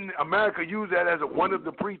 Didn't America use that as one of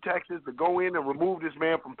the pretexts to go in and remove this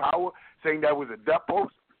man from power, saying that was a death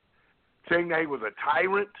post, saying that he was a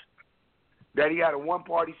tyrant, that he had a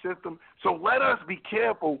one-party system? So let us be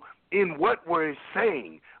careful in what we're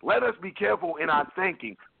saying. Let us be careful in our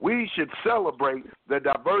thinking. We should celebrate the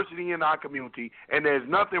diversity in our community, and there's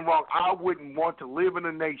nothing wrong. I wouldn't want to live in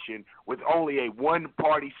a nation with only a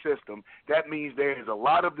one-party system. That means there is a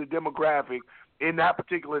lot of the demographic in that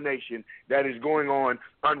particular nation that is going on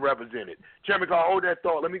unrepresented. Chairman Carl, hold that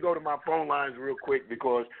thought. Let me go to my phone lines real quick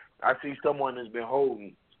because I see someone has been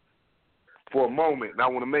holding for a moment, and I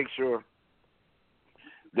want to make sure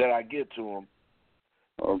that I get to them.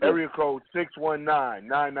 Okay. Area code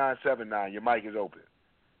 619-9979. Your mic is open.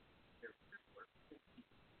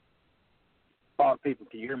 Power people,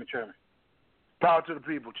 can you hear me, Chairman? Power to the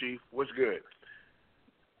people, Chief. What's good?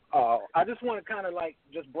 I just want to kind of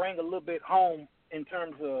just bring a little bit home in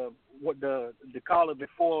terms of what the caller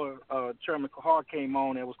before Chairman Kahar came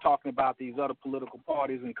on and was talking about these other political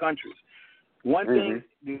parties and countries. One thing,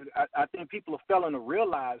 dude, I think people are failing to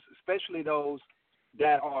realize, especially those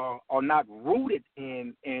that are not rooted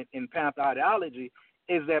in Panther ideology,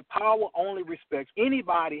 is that power only respects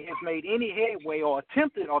anybody has made any headway or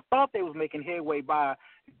attempted or thought they was making headway by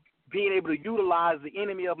being able to utilize the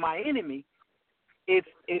enemy of my enemy. It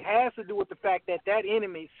has to do with the fact that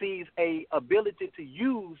enemy sees a ability to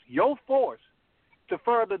use your force to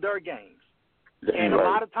further their gains. And a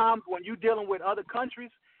lot of times when you're dealing with other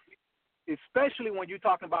countries, especially when you're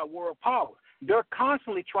talking about world power, they're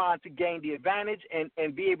constantly trying to gain the advantage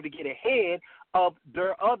and be able to get ahead of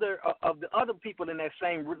the other people in that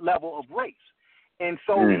same level of race. And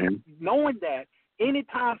so knowing that,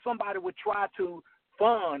 anytime somebody would try to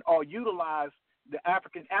fund or utilize the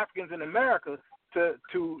Africans in America to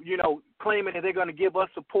claiming that they're going to give us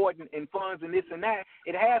support and funds and this and that,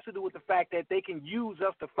 it has to do with the fact that they can use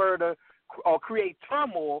us to further or create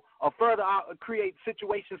turmoil or further create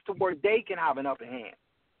situations to where they can have an upper hand.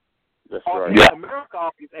 That's or right. America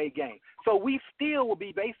off its A game. So we still will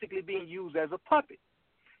be basically being used as a puppet.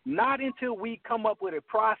 Not until we come up with a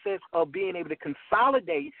process of being able to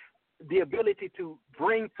consolidate the ability to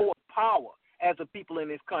bring forth power as a people in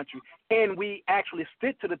this country, and we actually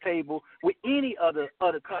sit to the table with any other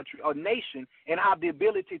country or nation and have the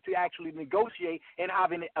ability to actually negotiate and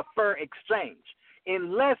have a fair exchange.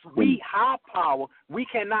 Unless we have power, we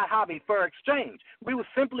cannot have a fair exchange. We will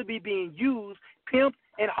simply be being used, pimped,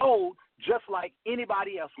 and hold just like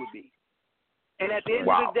anybody else would be. And at the end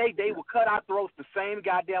of the day, they will cut our throats the same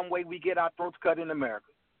goddamn way we get our throats cut in America.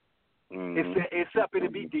 Except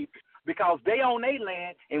it'll be deeper. Because they own their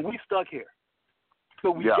land and we stuck here.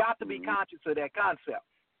 So we got to be conscious of that concept.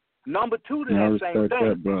 Number two to that same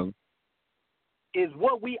thing is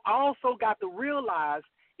what we also got to realize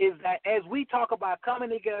is that as we talk about coming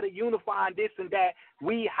together, unifying this and that,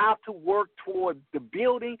 we have to work toward the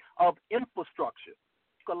building of infrastructure.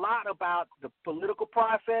 A lot about the political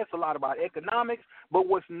process, a lot about economics, but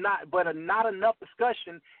not enough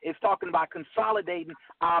discussion is talking about consolidating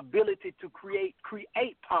our ability to create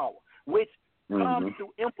power, which comes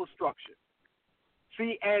through infrastructure.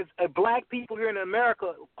 See, as a black people here in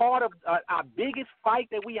America, part of our biggest fight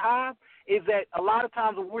that we have is that a lot of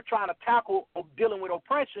times when we're trying to tackle dealing with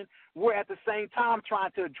oppression, we're at the same time trying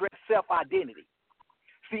to address self-identity.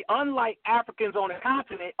 See, unlike Africans on the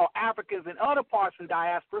continent or Africans in other parts and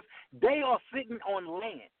diasporas, they are sitting on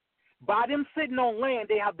land. By them sitting on land,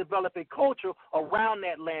 they have developed a culture around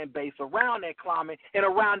that land base, around that climate, and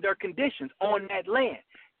around their conditions on that land.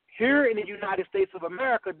 Here in the United States of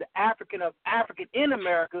America, the African in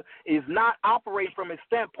America is not operating from a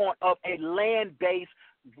standpoint of a land-based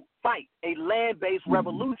fight, a land-based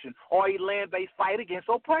revolution, or a land-based fight against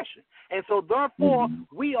oppression. And so, therefore,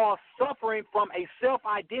 we are suffering from a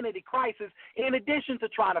self-identity crisis in addition to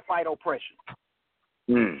trying to fight oppression.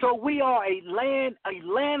 So we are a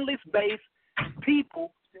landless-based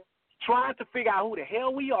people trying to figure out who the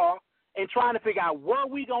hell we are and trying to figure out where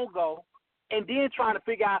we going to go, and then trying to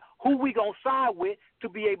figure out who we going to side with to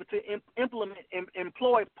be able to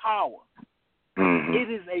employ power. It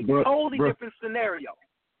is a totally different scenario.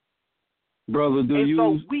 Brother, do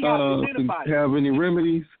you have any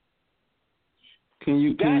remedies? Can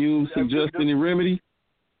you suggest any remedy?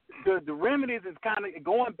 The remedies is kind of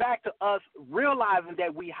going back to us realizing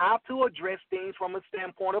that we have to address things from a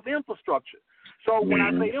standpoint of infrastructure. So when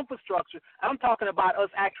I say infrastructure, I'm talking about us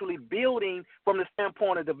actually building from the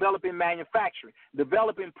standpoint of developing manufacturing,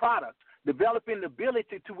 developing products, developing the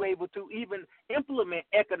ability to be able to even implement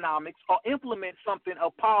economics or implement something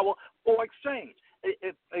of power or exchange.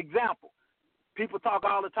 Example. People talk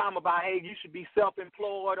all the time about, hey, you should be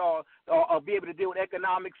self-employed or be able to deal with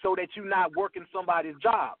economics so that you're not working somebody's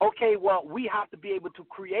job. Okay, well, we have to be able to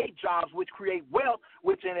create jobs which create wealth,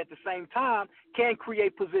 which and at the same time can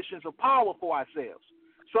create positions of power for ourselves.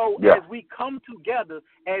 So as we come together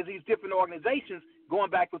as these different organizations, going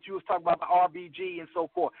back to what you was talking about, the RBG and so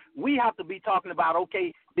forth, we have to be talking about,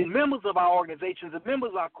 okay, the members of our organizations, the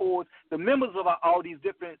members of our corps, the members of all these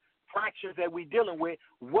different fractions that we're dealing with,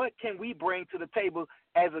 what can we bring to the table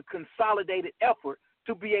as a consolidated effort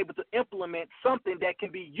to be able to implement something that can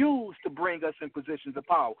be used to bring us in positions of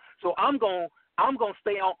power? So I'm going to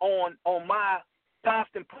stay on my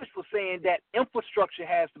constant push for saying that infrastructure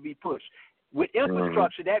has to be pushed. With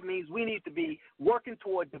infrastructure, that means we need to be working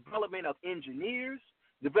toward development of engineers,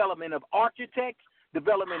 development of architects,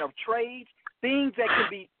 development of trades, things that can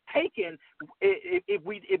be taken if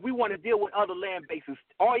we want to deal with other land bases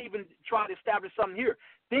or even try to establish something here.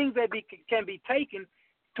 Things that can be taken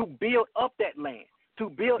to build up that land, to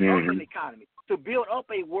build up an economy, to build up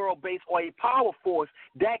a world base or a power force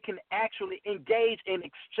that can actually engage in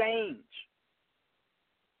exchange.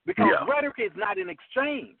 Because rhetoric is not an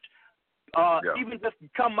exchange. Even just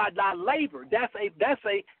come by labor, that's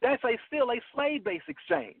still a slave-based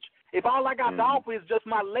exchange. If all I got to offer is just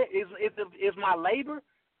my labor,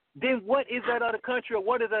 then what is that other country or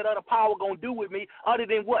what is that other power going to do with me other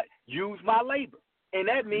than what? Use my labor. And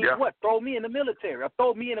that means what? Throw me in the military or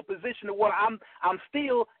throw me in a position where I'm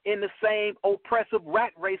still in the same oppressive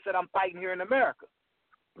rat race that I'm fighting here in America.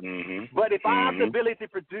 But if I have the ability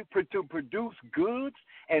to produce goods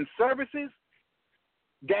and services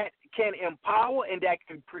that can empower and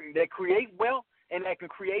that create wealth and that can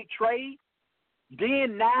create trade,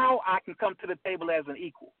 then now I can come to the table as an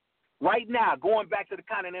equal. Right now, going back to the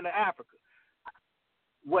continent of Africa,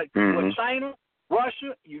 what China,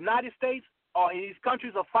 Russia, United States, or these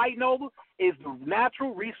countries are fighting over is the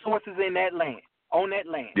natural resources in that land, on that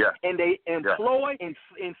land. And they employ and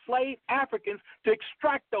enslave Africans to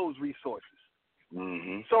extract those resources.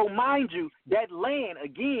 So mind you, that land,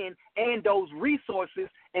 again, and those resources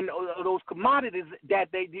and those commodities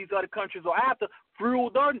that these other countries are after fuel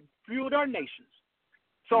their nations.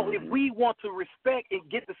 So if we want to respect and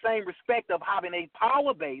get the same respect of having a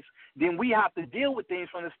power base, then we have to deal with things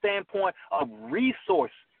from the standpoint of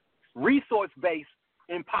resource-based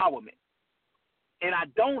empowerment. And I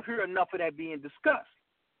don't hear enough of that being discussed.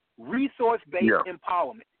 Resource-based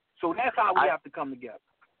empowerment. So that's how we have to come together.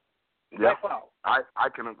 Black Power.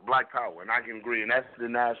 Black Power, and I can agree. And that's the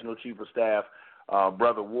National Chief of Staff,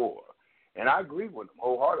 Brother Ward. And I agree with him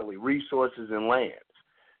wholeheartedly. Resources and lands,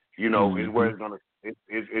 is where it's going to.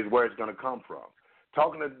 Is where it's going to come from.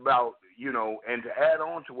 Talking about, and to add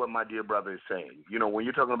on to what my dear brother is saying, when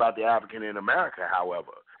you're talking about the African in America,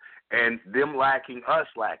 however, and us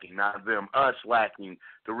lacking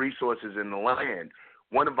the resources in the land,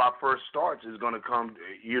 one of our first starts is going to come,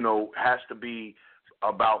 has to be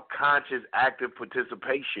about conscious, active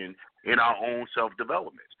participation in our own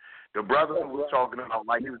self-development. The brother was talking about,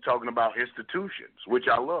 he was talking about institutions, which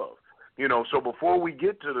I love. So before we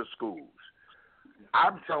get to the schools,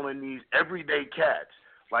 I'm telling these everyday cats,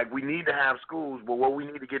 Like, we need to have schools, but what we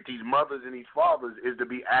need to get these mothers and these fathers is to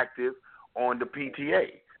be active on the PTA,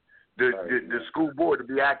 the school board, to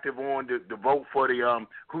be active on the vote for the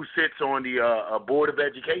who sits on the Board of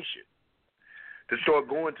Education, to start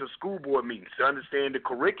going to school board meetings, to understand the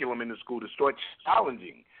curriculum in the school, to start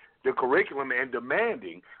challenging the curriculum and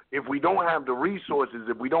demanding. If we don't have the resources,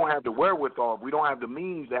 if we don't have the wherewithal, if we don't have the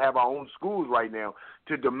means to have our own schools right now,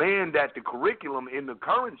 to demand that the curriculum in the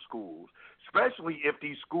current schools, especially if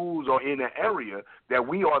these schools are in an area that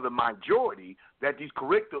we are the majority, that these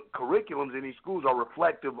curriculums in these schools are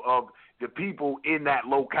reflective of the people in that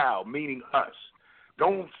locale, meaning us.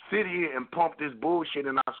 Don't sit here and pump this bullshit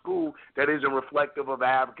in our school that isn't reflective of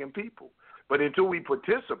African people. But until we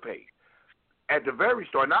participate at the very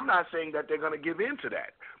start, and I'm not saying that they're going to give in to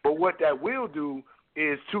that, but what that will do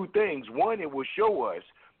is two things. One, it will show us,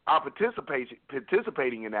 our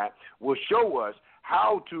participating in that will show us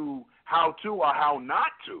how to or how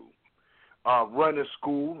not to run a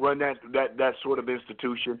school, run that sort of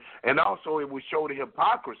institution, and also it will show the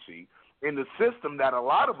hypocrisy in the system that a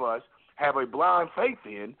lot of us have a blind faith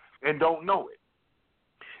in and don't know it.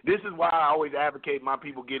 This is why I always advocate my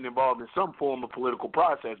people getting involved in some form of political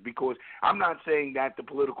process, because I'm not saying that the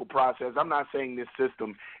political process, I'm not saying this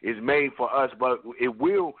system is made for us, but it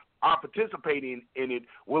will, our participating in it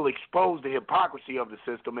will expose the hypocrisy of the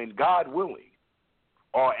system, and God willing,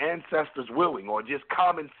 or ancestors willing, or just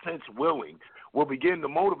common sense willing, will begin to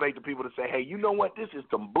motivate the people to say, hey, you know what, this is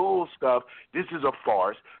some bull stuff, this is a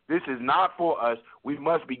farce, this is not for us, we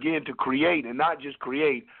must begin to create, and not just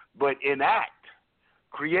create, but enact.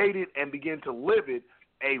 Create it and begin to live it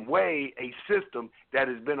a way, a system that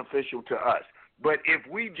is beneficial to us. But if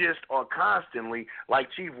we just are constantly, like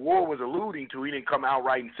Chief Ward was alluding to, he didn't come out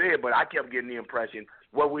right and say it, but I kept getting the impression,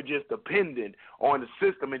 well, we're just dependent on the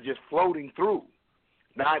system and just floating through.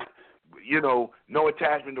 Not, no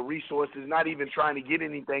attachment to resources, not even trying to get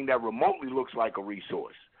anything that remotely looks like a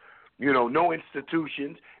resource. No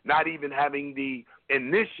institutions, not even having the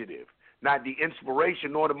initiative, not the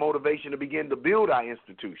inspiration nor the motivation to begin to build our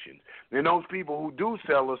institutions. And those people who do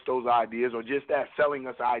sell us those ideas or just that, selling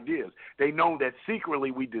us ideas, they know that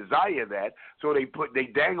secretly we desire that, so they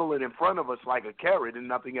dangle it in front of us like a carrot and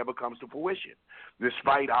nothing ever comes to fruition.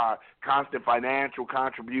 Despite our constant financial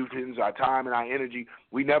contributions, our time and our energy,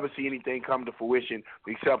 we never see anything come to fruition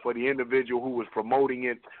except for the individual who was promoting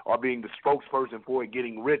it or being the spokesperson for it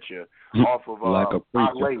getting richer off of our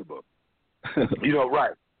labor.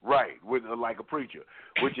 Right, with like a preacher,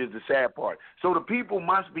 which is the sad part. So the people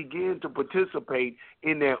must begin to participate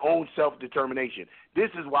in their own self-determination. This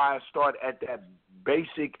is why I start at that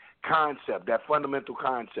basic concept, that fundamental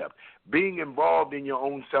concept, being involved in your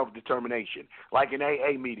own self-determination. Like an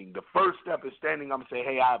AA meeting, the first step is standing up and say,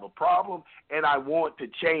 hey, I have a problem, and I want to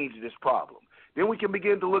change this problem. Then we can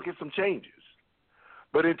begin to look at some changes.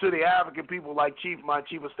 But into the African people, like my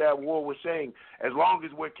Chief of Staff Ward was saying, as long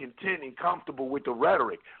as we're content and comfortable with the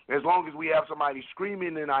rhetoric, as long as we have somebody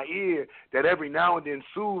screaming in our ear that every now and then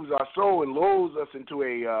soothes our soul and lulls us into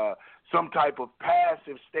some type of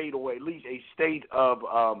passive state, or at least a state of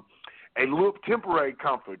a little temporary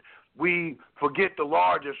comfort, we forget the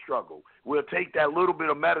larger struggle. We'll take that little bit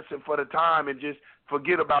of medicine for the time and just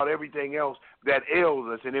forget about everything else that ails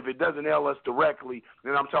us. And if it doesn't ail us directly,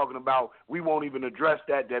 then I'm talking about we won't even address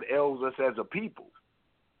that ails us as a people.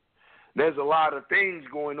 There's a lot of things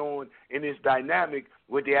going on in this dynamic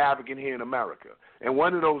with the African here in America. And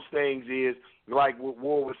one of those things is, like what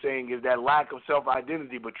Ward was saying, is that lack of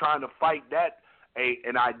self-identity, but trying to fight that,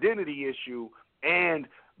 an identity issue, and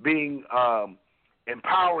being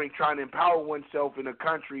trying to empower oneself in a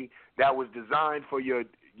country that was designed for your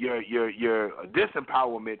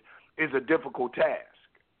disempowerment is a difficult task.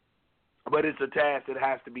 But it's a task that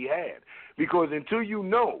has to be had. Because until you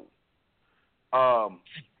know,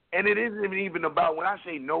 and it isn't even about, when I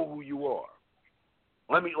say know who you are,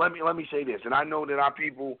 let me say this, and I know that our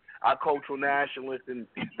people, our cultural nationalists and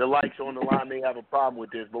the likes on the line may have a problem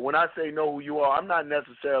with this, but when I say know who you are, I'm not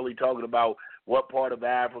necessarily talking about what part of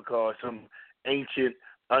Africa or some ancient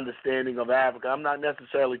understanding of Africa. I'm not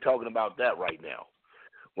necessarily talking about that right now.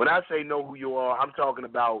 When I say know who you are, I'm talking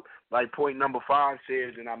about, like point number 5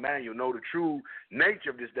 says in our manual, know the true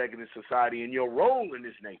nature of this decadent society and your role in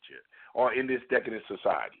this nature or in this decadent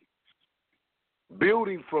society.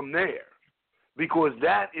 Building from there, because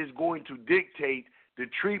that is going to dictate the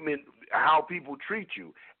treatment, how people treat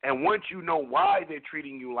you. And once you know why they're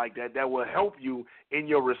treating you like that, that will help you in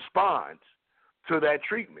your response to that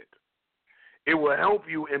treatment. It will help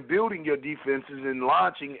you in building your defenses and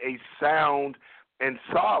launching a sound and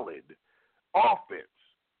solid offense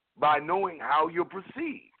by knowing how you're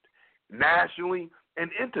perceived nationally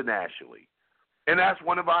and internationally. And that's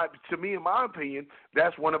one of our, to me, in my opinion,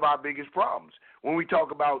 that's one of our biggest problems. When we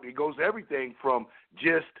talk about, it goes to everything from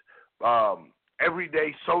just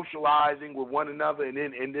everyday socializing with one another and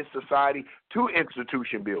in this society to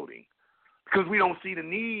institution building, because we don't see the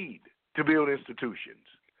need to build institutions.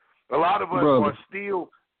 A lot of us are still.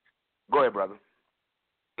 Go ahead, brother.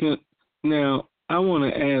 Now, I want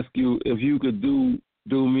to ask you if you could do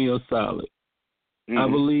me a solid. Mm-hmm. I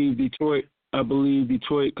believe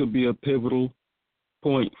Detroit could be a pivotal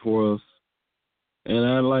point for us, and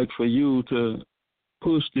I'd like for you to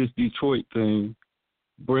push this Detroit thing,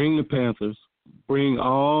 bring the Panthers, bring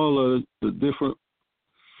all of the different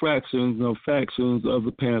factions of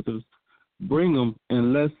the Panthers, bring them,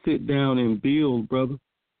 and let's sit down and build, brother.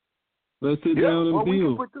 Let's sit down and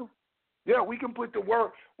build. We can put the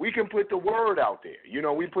word. We can put the word out there. You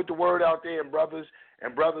know, we put the word out there, and brothers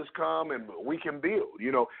come, and we can build.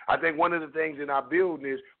 You know, I think one of the things in our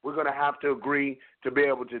building is we're going to have to agree to be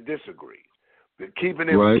able to disagree. Keeping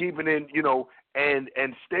in, you know, and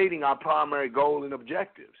stating our primary goal and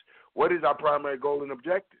objectives. What is our primary goal and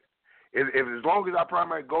objective? If as long as our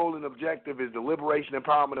primary goal and objective is the liberation and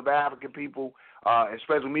empowerment of African people,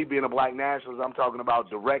 especially me being a black nationalist, I'm talking about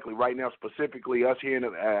directly right now, specifically us here,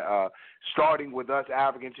 starting with us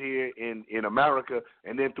Africans here in America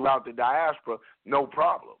and then throughout the diaspora, no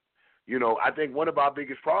problem. You know, I think one of our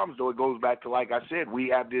biggest problems, though, it goes back to, like I said, we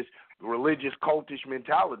have this religious cultish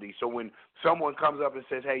mentality. So when someone comes up and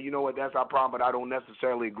says, hey, you know what, that's our problem, but I don't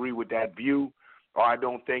necessarily agree with that view, or I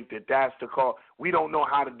don't think that that's the cause, we don't know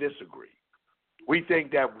how to disagree. We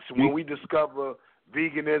think that when we discover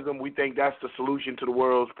veganism, we think that's the solution to the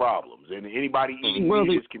world's problems. And anybody eating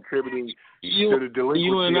meat is contributing to the delinquency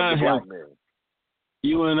of the black man.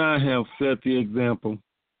 You and I have set the example.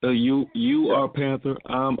 You are Panther,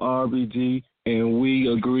 I'm RBG, and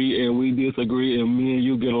we agree and we disagree, and me and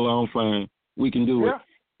you get along fine. We can do it.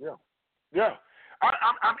 Yeah.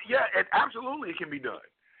 It absolutely can be done.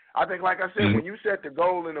 I think, like I said, when you set the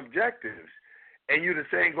goal and objectives, and you're the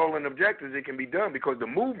same goal and objectives, it can be done because the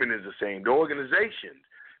movement is the same. The organizations,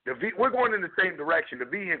 we're going in the same direction. The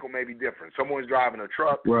vehicle may be different. Someone's driving a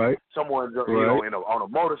truck. Right. Someone's on a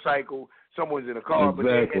motorcycle. Someone's in a car, but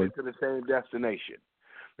they're headed to the same destination.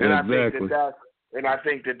 And I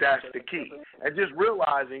think that's the key. And just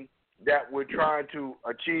realizing that we're trying to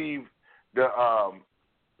achieve the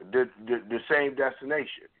same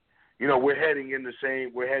destination. You know, we're heading in the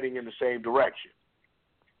same direction.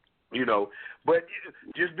 You know, but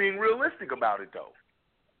just being realistic about it, though.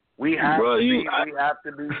 We have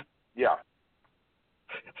to be. Yeah.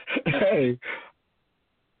 Hey,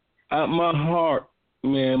 my heart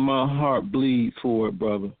bleeds for it,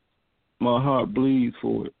 brother. My heart bleeds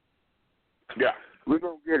for it. Yeah. We're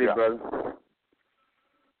going to get it, brother.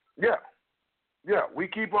 Yeah. We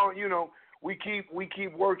keep on, you know, we keep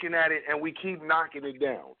working at it, and we keep knocking it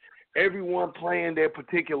down. Everyone playing their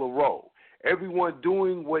particular role. Everyone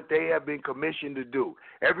doing what they have been commissioned to do.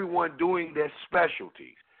 Everyone doing their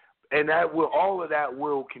specialties. And all of that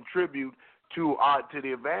will contribute to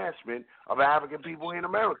the advancement of African people in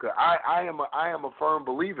America. I am a firm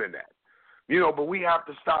believer in that. You know, but we have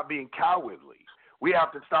to stop being cowardly. We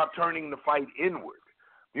have to stop turning the fight inward.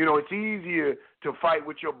 You know, it's easier to fight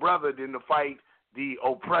with your brother than to fight the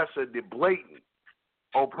oppressor, the blatant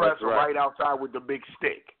oppressor right outside with the big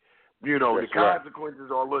stick. You know, the consequences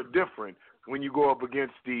are a little different when you go up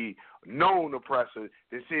against the known oppressor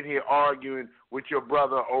than sitting here arguing with your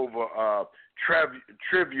brother over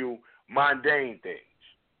trivial, mundane things.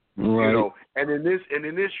 Right. You know, and in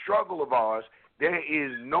this struggle of ours, there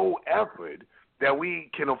is no effort that we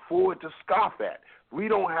can afford to scoff at. We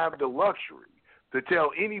don't have the luxury to tell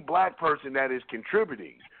any black person that is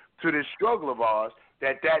contributing to this struggle of ours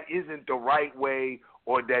that isn't the right way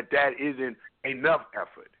or that isn't enough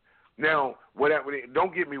effort. Now,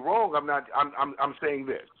 don't get me wrong. I'm saying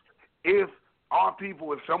this: if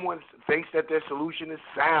someone thinks that their solution is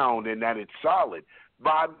sound and that it's solid,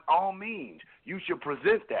 by all means, you should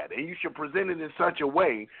present that, and you should present it in such a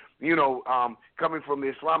way. You know, coming from the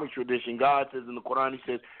Islamic tradition, God says in the Quran, He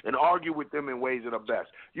says, and argue with them in ways that are best.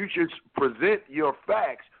 You should present your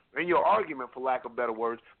facts and your argument, for lack of better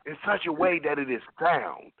words, in such a way that it is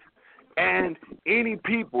sound. And any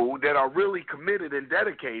people that are really committed and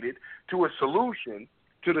dedicated to a solution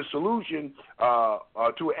to the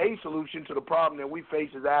problem that we face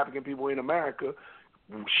as African people in America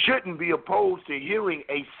shouldn't be opposed to hearing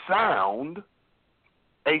a sound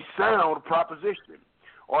proposition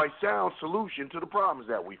or a sound solution to the problems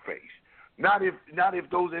that we face. Not if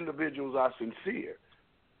those individuals are sincere.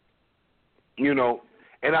 You know,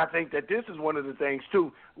 And I think that this is one of the things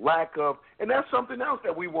too, lack of, and that's something else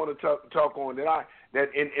that we want to talk on. That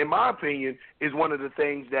in my opinion is one of the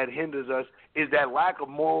things that hinders us is that lack of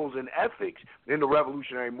morals and ethics in the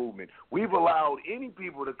revolutionary movement. We've allowed any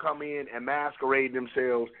people to come in and masquerade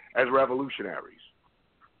themselves as revolutionaries,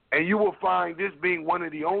 and you will find this being one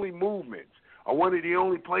of the only movements or one of the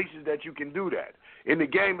only places that you can do that. In the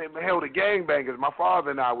the gangbangers, my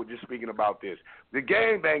father and I were just speaking about this. The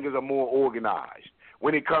gangbangers are more organized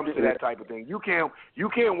when it comes to that type of thing. You can't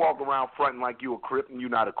walk around fronting like you a Crip and you're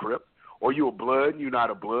not a Crip, or you a Blood and you're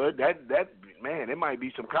not a Blood. That man, there might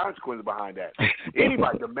be some consequences behind that.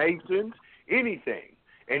 Anybody, the Masons, anything.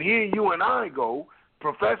 And here you and I go,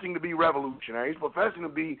 professing to be revolutionaries, professing to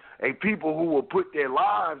be a people who will put their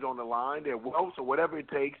lives on the line, their wealth or whatever it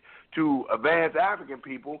takes to advance African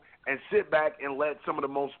people, and sit back and let some of the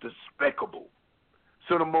most despicable,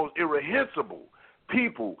 some of the most irrepressible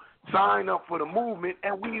people sign up for the movement,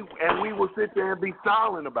 and we will sit there and be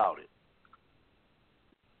silent about it.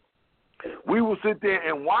 We will sit there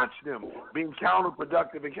and watch them being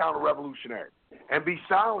counterproductive and counter-revolutionary and be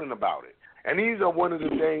silent about it. And these are one of the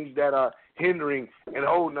things that are hindering and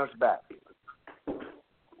holding us back.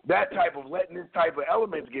 That type of letting this type of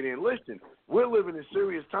elements get in. Listen, we're living in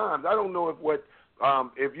serious times. I don't know if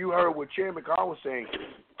you heard what Chairman Carr was saying.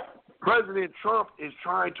 President Trump is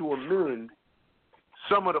trying to amend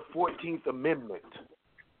some of the 14th Amendment.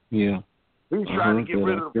 Yeah. He's trying to get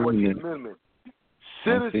rid of the 14th Amendment.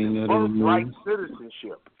 Birthright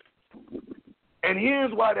citizenship. And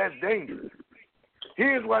here's why that's dangerous.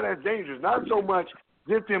 Not so much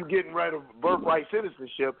just him getting rid of birthright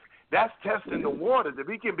citizenship. That's testing the waters. If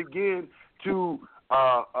he can begin to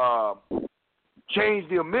change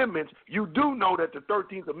the amendments, you do know that the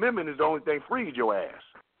 13th Amendment is the only thing freed your ass.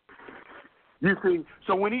 You see?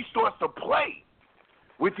 So when he starts to play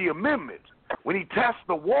with the amendments, when he tests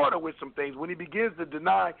the water with some things, when he begins to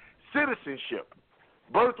deny citizenship,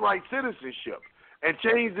 birthright citizenship, and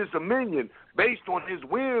change this amendment based on his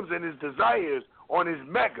whims and his desires, on his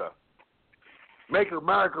Make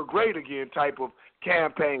America Great Again type of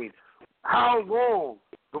campaign, how long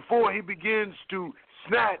before he begins to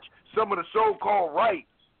snatch some of the so-called rights?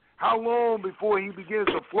 How long before he begins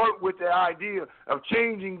to flirt with the idea of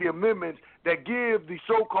changing the amendments that give the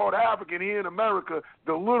so-called African here in America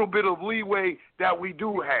the little bit of leeway that we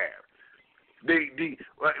do have?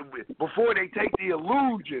 Before they take the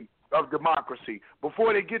illusion of democracy,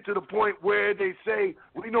 before they get to the point where they say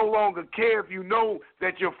we no longer care if you know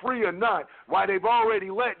that you're free or not, why they've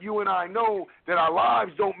already let you and I know that our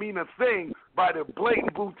lives don't mean a thing by the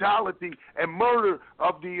blatant brutality and murder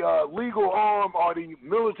of the legal arm or the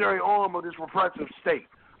military arm of this repressive state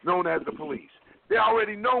known as the police. They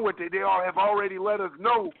already know what they have already let us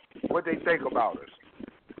know what they think about us.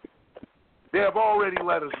 They have already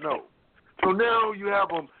let us know. So now you have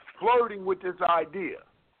them flirting with this idea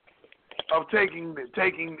of taking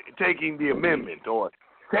the amendment or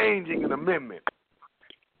changing an amendment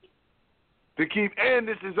to keep, and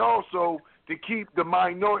this is also to keep the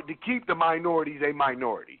minorities a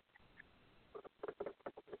minority.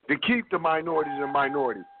 To keep the minorities a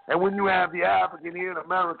minority. And when you have the African here in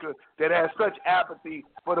America that has such apathy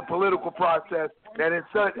for the political process, that has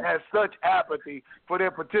such apathy for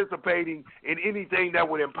their participating in anything that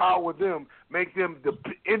would empower them, make them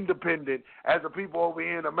independent as a people over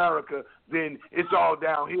here in America, then it's all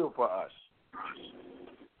downhill for us.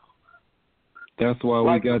 That's why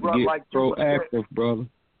we got to get proactive, brother.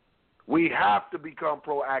 We have to become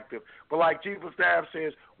proactive. But like Chief of Staff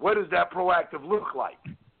says, what does that proactive look like?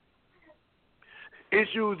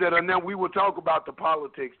 Issues that are now, we will talk about the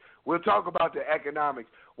politics, we'll talk about the economics,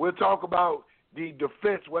 we'll talk about the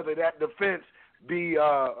defense, whether that defense be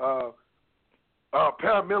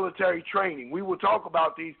paramilitary training. We will talk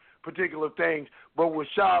about these particular things, but we'll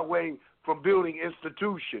shy away from building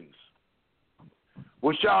institutions.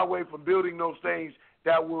 We'll shy away from building those things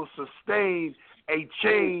that will sustain a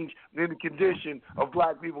change in the condition of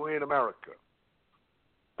black people here in America.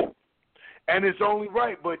 And it's only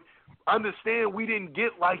right, but understand we didn't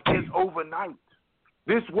get like this overnight.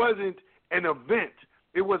 This wasn't an event.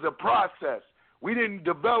 It was a process. We didn't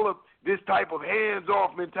develop this type of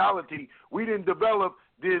hands-off mentality. We didn't develop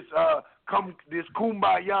this this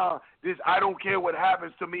kumbaya, this I don't care what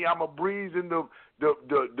happens to me, I'm a breeze in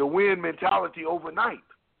the wind mentality overnight.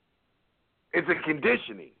 It's a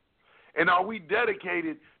conditioning. And are we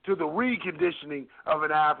dedicated to the reconditioning of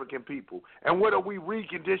an African people? And what are we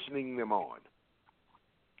reconditioning them on?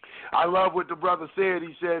 I love what the brother said.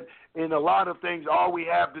 He said, in a lot of things, all we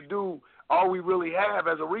have to do, all we really have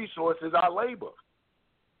as a resource is our labor.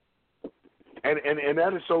 And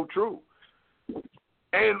that is so true.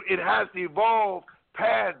 And it has to evolve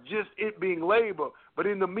past just it being labor. But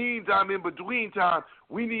in the meantime, in between time,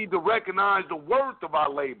 we need to recognize the worth of our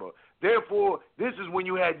labor. Therefore, this is when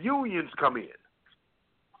you had unions come in.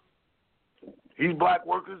 These black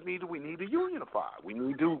workers we need to unify. We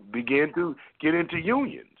need to begin to get into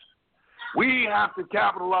unions. We have to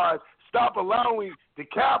capitalize. Stop allowing the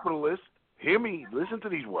capitalists, hear me, listen to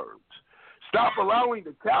these words. Stop allowing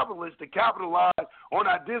the capitalists to capitalize on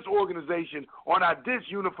our disorganization, on our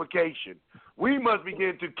disunification. We must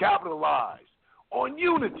begin to capitalize on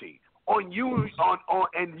unity. And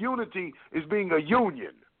unity is being a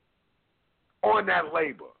union on that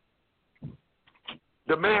labor.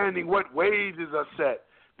 Demanding what wages are set,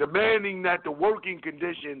 demanding that the working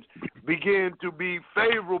conditions begin to be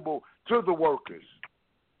favorable to the workers.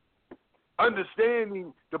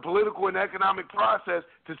 Understanding the political and economic process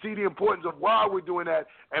to see the importance of why we're doing that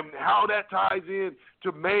and how that ties in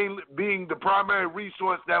to being the primary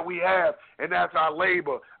resource that we have, and that's our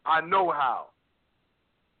labor, our know-how.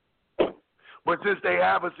 But since they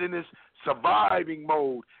have us in this surviving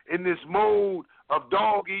mode, in this mode of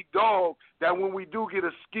dog eat dog, that when we do get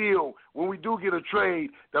a skill, when we do get a trade,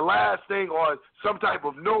 the last thing, or some type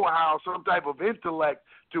of know-how, some type of intellect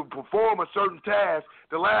to perform a certain task,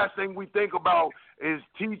 the last thing we think about is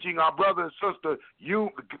teaching our brother and sister,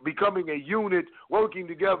 becoming a unit, working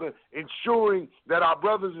together, ensuring that our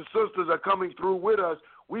brothers and sisters are coming through with us.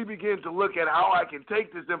 We begin to look at how I can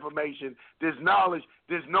take this information, this knowledge,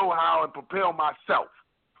 this know-how, and propel myself.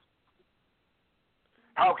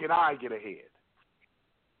 How can I get ahead?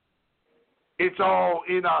 It's all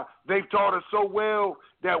in our, they've taught us so well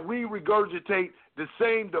that we regurgitate the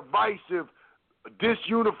same divisive,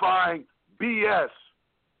 disunifying BS.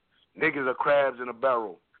 Niggas are crabs in a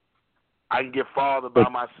barrel. I can get farther by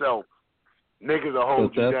myself. Niggas will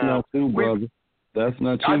hold you down. That's not you, brother. That's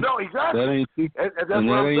not you. I know, exactly. That ain't you. That's and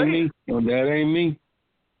what that I'm ain't saying. me. And that ain't me.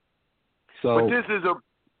 So, but this is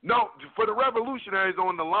no, for the revolutionaries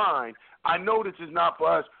on the line, I know this is not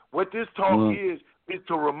for us. What this talk is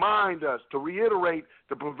to remind us, to reiterate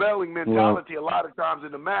the prevailing mentality a lot of times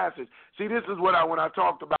in the masses. See, this is what when I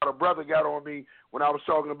talked about, a brother got on me when I was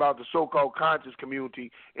talking about the so-called conscious community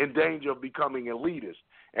in danger of becoming elitist.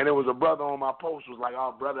 And there was a brother on my post was like,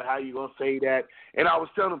 oh, brother, how you going to say that? And I was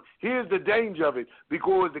telling him, here's the danger of it,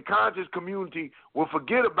 because the conscious community will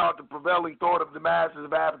forget about the prevailing thought of the masses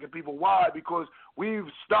of African people. Why? Because we've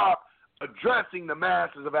stopped addressing the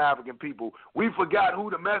masses of African people. We forgot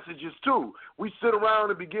who the message is to. We sit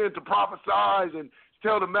around and begin to prophesize and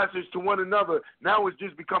tell the message to one another. Now it's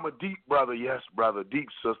just become a deep brother. Yes, brother. Deep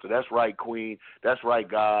sister. That's right, queen. That's right,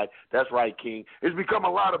 God. That's right, king. It's become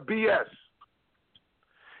a lot of BS.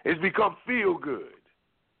 It's become feel good.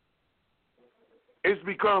 It's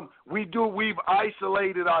become, we've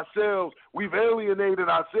isolated ourselves. We've alienated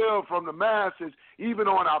ourselves from the masses, even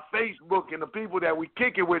on our Facebook and the people that we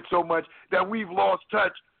kick it with so much that we've lost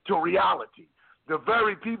touch to reality. The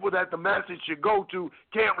very people that the message should go to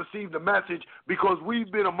can't receive the message because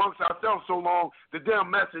we've been amongst ourselves so long that their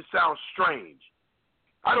message sounds strange.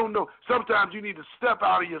 I don't know. Sometimes you need to step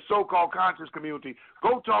out of your so-called conscious community.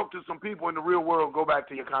 Go talk to some people in the real world. Go back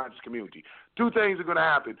to your conscious community. Two things are going to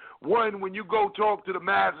happen. One, when you go talk to the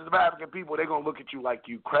masses of African people, they're going to look at you like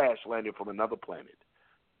you crash landed from another planet.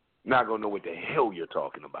 Not going to know what the hell you're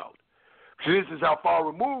talking about. So this is how far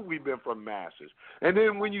removed we've been from masses. And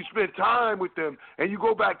then when you spend time with them and you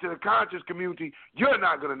go back to the conscious community, you're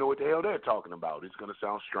not going to know what the hell they're talking about. It's going to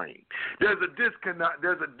sound strange. There's a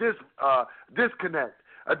disconnect.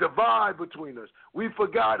 A divide between us. We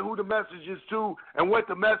forgot who the message is to and what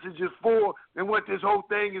the message is for and what this whole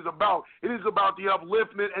thing is about. It is about the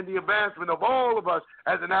upliftment and the advancement of all of us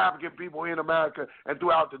as an African people in America and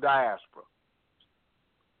throughout the diaspora.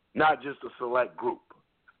 Not just a select group.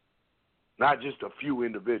 Not just a few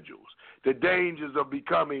individuals. The dangers of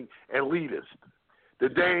becoming elitist. The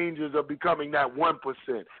dangers of becoming that 1%.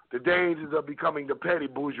 The dangers of becoming the petty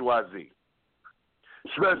bourgeoisie.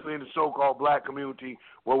 Especially in the so-called black community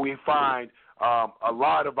where we find a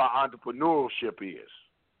lot of our entrepreneurship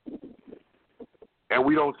is. And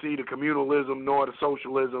we don't see the communalism nor the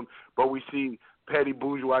socialism, but we see petty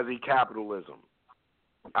bourgeoisie capitalism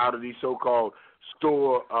out of these so-called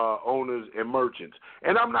store owners and merchants.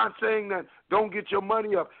 And I'm not saying that don't get your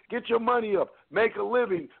money up. Get your money up. Make a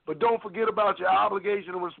living. But don't forget about your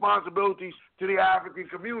obligation and responsibilities to the African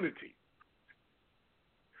community.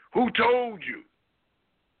 Who told you?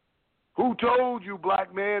 Who told you,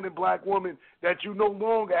 black man and black woman, that you no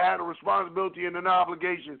longer had a responsibility and an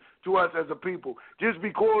obligation to us as a people? Just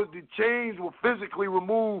because the chains were physically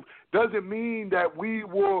removed doesn't mean that we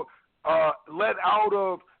were let out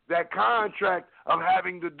of that contract of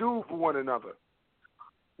having to do for one another.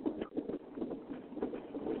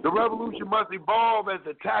 The revolution must evolve as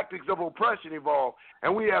the tactics of oppression evolve,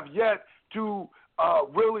 and we have yet to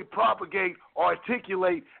really propagate or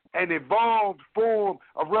articulate an evolved form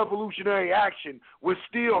of revolutionary action. We're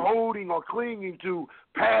still holding or clinging to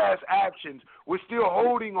past actions. We're still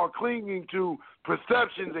holding or clinging to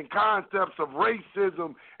perceptions and concepts of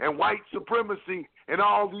racism and white supremacy and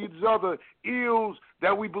all these other ills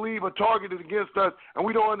that we believe are targeted against us, and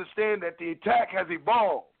we don't understand that the attack has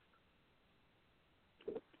evolved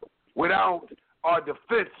without our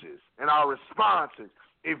defenses and our responses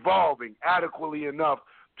evolving adequately enough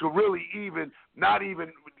to really not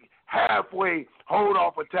even halfway hold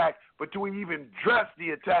off attack, but to even dress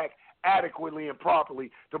the attack adequately and properly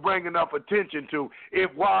to bring enough attention to it.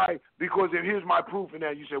 Why? Because here's my proof in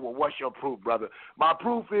that. You say, well, what's your proof, brother? My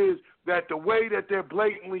proof is that the way that they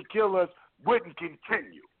blatantly kill us wouldn't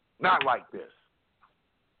continue. Not like this.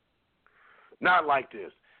 Not like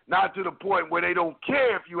this. Not to the point where they don't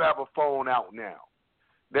care if you have a phone out now.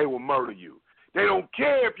 They will murder you. They don't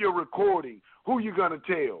care if you're recording. Who you going to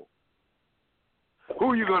tell?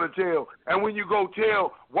 Who you going to tell? And when you go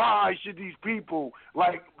tell, why should these people,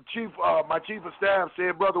 like my chief of staff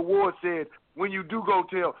said, Brother Ward said, when you do go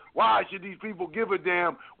tell, why should these people give a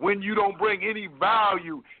damn when you don't bring any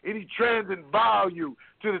value, any transient value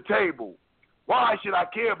to the table? Why should I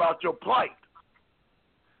care about your plight?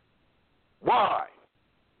 Why?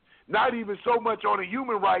 Not even so much on a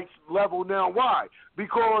human rights level now. Why?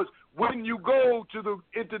 Because when you go to the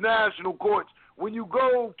international courts, when you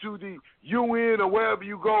go to the UN or wherever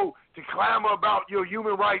you go to clamor about your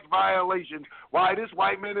human rights violations, why this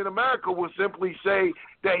white man in America will simply say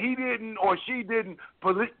that he didn't or she didn't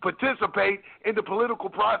participate in the political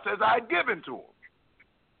process I had given to him.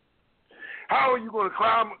 How are you going to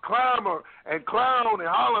clamor and clown and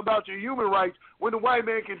holler about your human rights when the white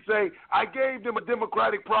man can say, I gave them a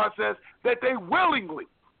democratic process that they willingly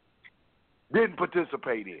didn't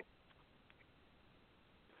participate in?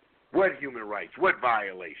 What human rights? What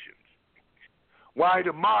violations? Why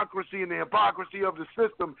democracy and the hypocrisy of the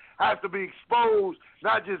system has to be exposed,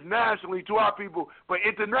 not just nationally to our people, but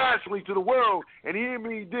internationally to the world. And hear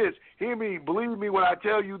me this. Hear me. Believe me when I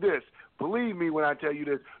tell you this. Believe me when I tell you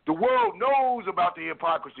this. The world knows about the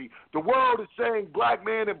hypocrisy. The world is saying, black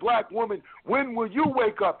man and black woman, when will you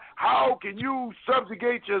wake up? How can you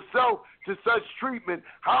subjugate yourself to such treatment?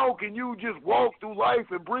 How can you just walk through life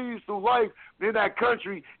and breathe through life in that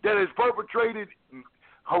country that has perpetrated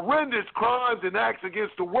horrendous crimes and acts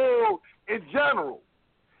against the world in general?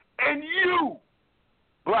 And you,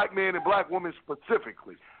 black man and black woman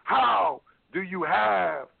specifically, how do you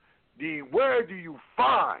have where do you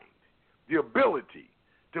find the ability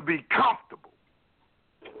to be comfortable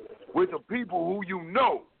with the people who you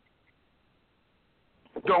know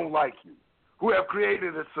don't like you, who have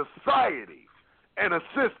created a society and a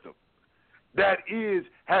system that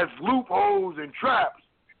has loopholes and traps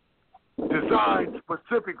designed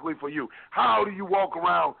specifically for you? How do you walk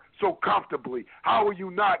around so comfortably? How are you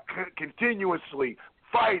not continuously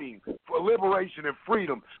fighting for liberation and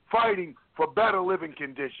freedom, fighting for better living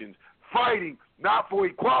conditions, fighting not for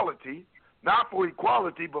equality,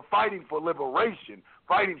 but fighting for liberation,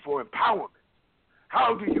 fighting for empowerment?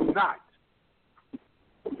 How do you not?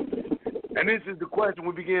 And this is the question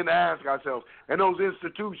we begin to ask ourselves. And those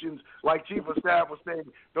institutions, like Chief of Staff was saying,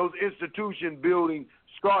 those institution building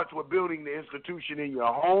starts with building the institution in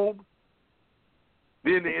your home,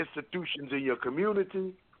 then the institutions in your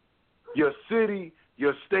community, your city,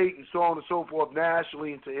 your state, and so on and so forth,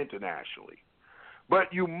 nationally and internationally.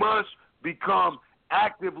 But you must become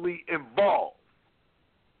actively involved.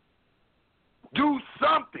 Do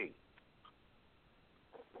something.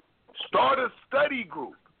 Start a study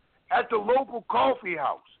group at the local coffee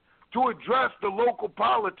house to address the local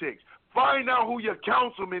politics. Find out who your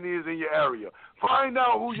councilman is in your area. Find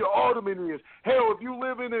out who your alderman is. Hell, if you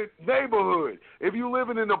live in a neighborhood, if you live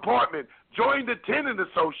in an apartment, join the tenant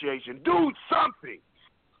association. Do something.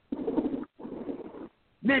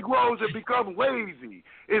 Negroes have become lazy.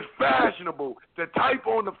 It's fashionable to type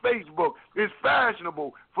on the Facebook. It's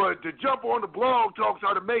fashionable to jump on the blog talks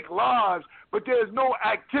or to make lives, but there's no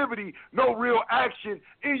activity, no real action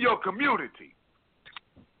in your community.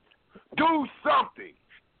 Do something.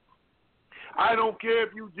 I don't care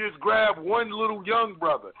if you just grab one little young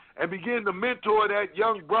brother and begin to mentor that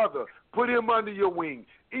young brother. Put him under your wing.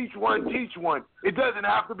 Each one teach one. It doesn't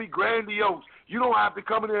have to be grandiose. You don't have to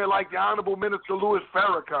come in there like the Honorable Minister Louis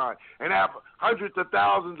Farrakhan and have hundreds of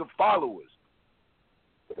thousands of followers.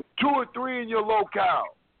 2 or 3 in your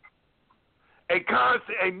locale.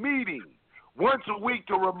 A meeting once a week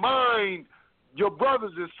to remind your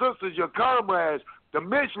brothers and sisters, your comrades, the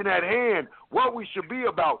mission at hand, what we should be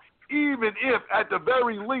about, even if at the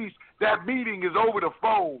very least that meeting is over the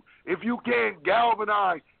phone. If you can't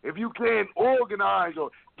galvanize, if you can't organize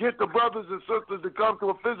or get the brothers and sisters to come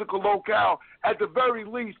to a physical locale, at the very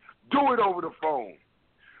least, do it over the phone.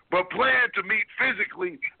 But plan to meet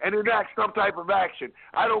physically and enact some type of action.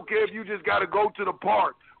 I don't care if you just got to go to the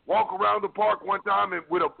park, walk around the park one time and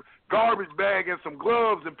with a garbage bag and some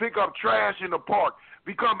gloves and pick up trash in the park.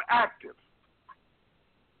 Become active.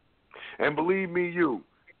 And believe me,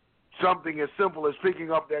 something as simple as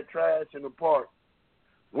picking up that trash in the park,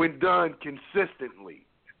 when done consistently,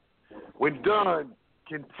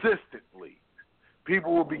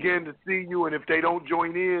 people will begin to see you, and if they don't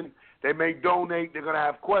join in, they may donate, they're going to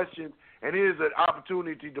have questions, and here's an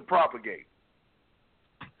opportunity to propagate.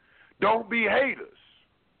 Don't be haters.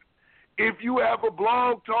 If you have a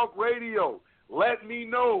blog talk radio, let me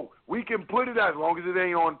know. We can put it as long as it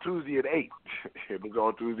ain't on Tuesday at 8. If it's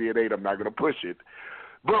on Tuesday at 8, I'm not going to push it.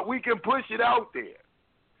 But we can push it out there.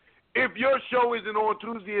 If your show isn't on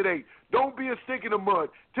Tuesday at 8, don't be a stick in the mud.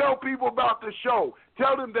 Tell people about the show.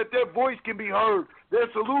 Tell them that their voice can be heard, their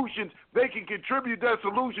solutions, they can contribute their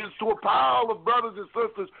solutions to a pile of brothers and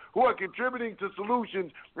sisters who are contributing to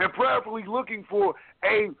solutions and prayerfully looking for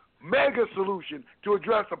a mega solution to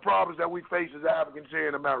address the problems that we face as Africans here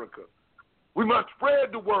in America. We must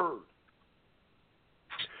spread the word.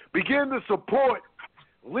 Begin to support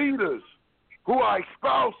leaders who are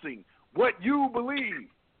espousing what you believe.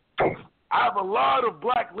 I have a lot of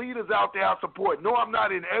black leaders out there I support. No, I'm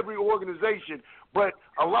not in every organization, but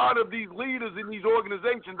a lot of these leaders in these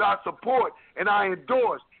organizations I support and I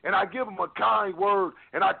endorse, and I give them a kind word,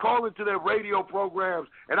 and I call into their radio programs,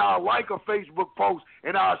 and I'll like a Facebook post,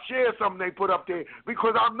 and I'll share something they put up there,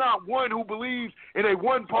 because I'm not one who believes in a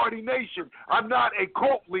one-party nation. I'm not a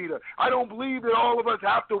cult leader. I don't believe that all of us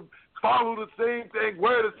have to follow the same thing,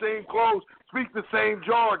 wear the same clothes, speak the same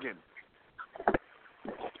jargon.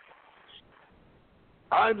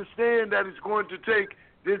 I understand that it's going to take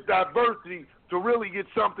this diversity to really get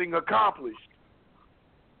something accomplished.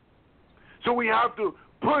 So we have to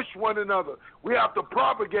push one another. We have to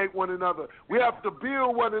propagate one another. We have to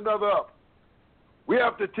build one another up. We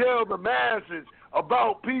have to tell the masses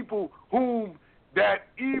about people whom that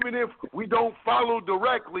even if we don't follow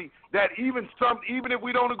directly, that even if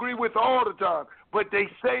we don't agree with all the time, but they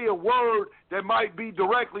say a word that might be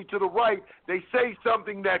directly to the right, they say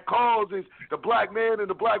something that causes the black man and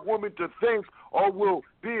the black woman to think, or will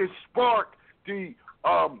be a spark to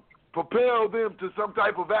propel them to some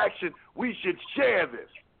type of action. We should share this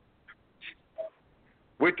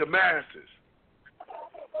with the masses.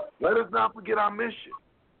 Let us not forget our mission.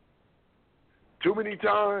 Too many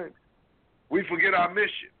times we forget our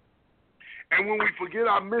mission. And when we forget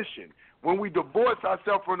our mission, when we divorce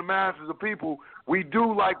ourselves from the masses of people, we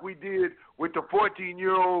do like we did with the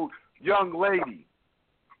 14-year-old young lady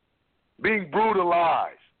being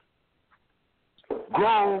brutalized.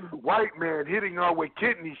 Grown white man hitting her with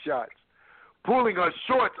kidney shots, pulling her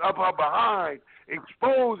shorts up her behind,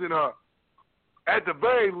 exposing her, at the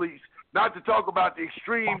very least, not to talk about the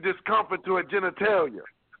extreme discomfort to her genitalia,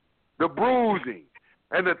 the bruising,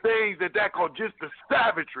 and the things that call just the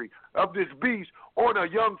savagery of this beast on a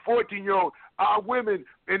young 14-year-old. Our women,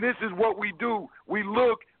 and this is what we do, we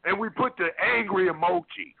look and we put the angry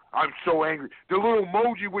emoji. I'm so angry. The little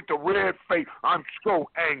emoji with the red face. I'm so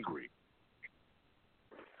angry.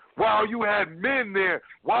 While you had men there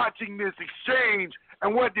watching this exchange,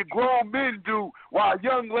 and what did grown men do while a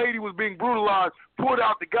young lady was being brutalized? Pulled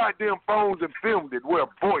out the goddamn phones and filmed it. We're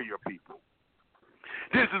voyeur people.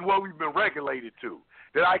 This is what we've been regulated to,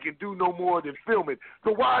 that I can do no more than film it.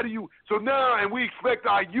 So now, and we expect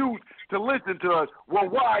our youth to listen to us. Well,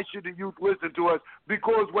 why should the youth listen to us?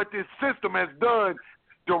 Because what this system has done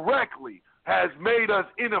directly has made us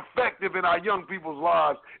ineffective in our young people's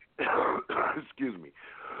lives. Excuse me.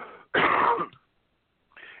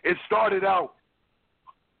 It started out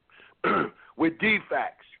with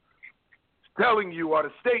defects telling you, or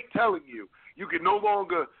the state telling you, you can no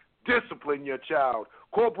longer discipline your child.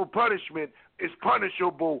 Corporal punishment is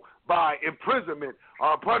punishable by imprisonment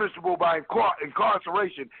or punishable by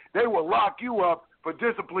incarceration. They will lock you up for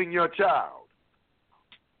disciplining your child.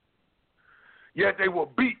 Yet they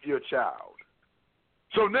will beat your child.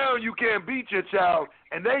 So now you can't beat your child,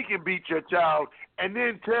 and they can beat your child, and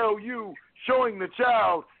then tell you, showing the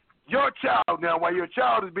child, your child now, while your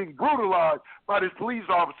child is being brutalized by this police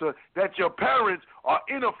officer, that your parents are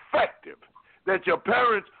ineffective, that your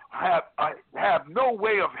parents have no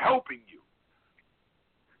way of helping you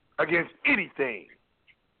against anything.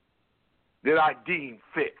 that I deem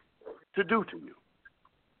fit to do to you.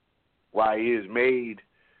 Why he has made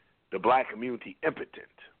the black community impotent.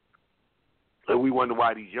 And we wonder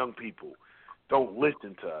why these young people don't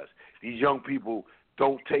listen to us. These young people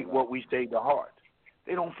don't take what we say to heart.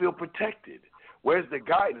 They don't feel protected. Where's the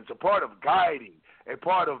guidance? A part of guiding, a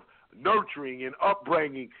part of nurturing and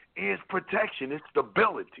upbringing is protection. It's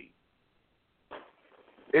stability.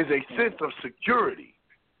 It's a sense of security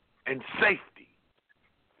and safety.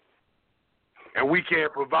 And we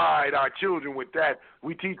can't provide our children with that.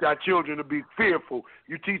 We teach our children to be fearful.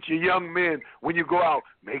 You teach your young men when you go out,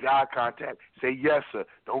 make eye contact. Say, yes, sir.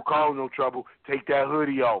 Don't cause no trouble. Take that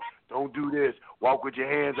hoodie off. Don't do this. Walk with your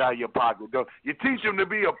hands out of your pocket. You teach them to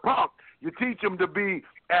be a punk. You teach them to be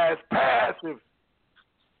as passive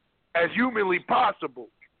as humanly possible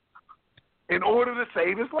in order to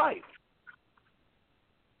save his life.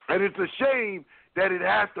 And it's a shame that it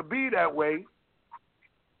has to be that way.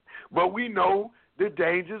 But we know the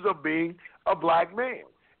dangers of being a black man.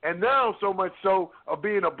 And now so much so of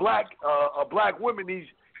being a black woman, these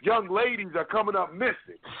young ladies are coming up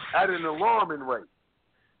missing at an alarming rate.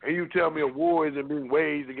 And you tell me a war isn't being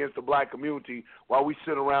waged against the black community while we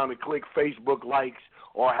sit around and click Facebook likes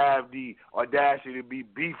or have the audacity to be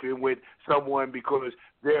beefing with someone because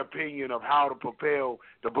their opinion of how to propel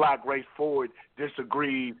the black race forward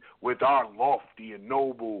disagrees with our lofty and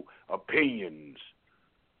noble opinions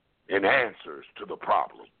and answers to the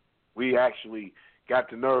problem. We actually got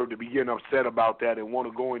the nerve to be getting upset about that and want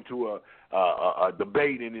to go into a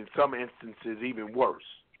debate, and in some instances even worse.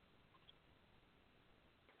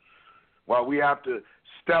 While we have to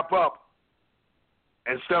step up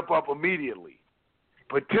and step up immediately,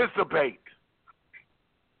 participate.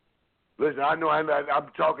 Listen, I know I'm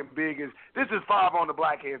talking big. This is 5 on the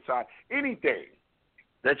black hand side. Anything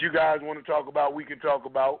that you guys want to talk about, we can talk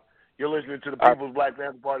about. You're listening to the People's Black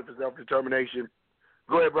Panther Party for Self-Determination.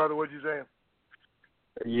 Go ahead, brother. What you saying?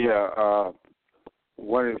 Yeah,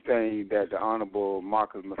 one of the things that the Honorable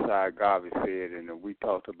Marcus Messiah Garvey said, and we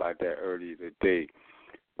talked about that earlier today,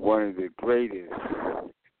 one of the greatest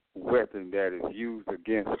weapons that is used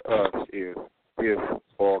against us is this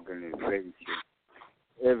organization.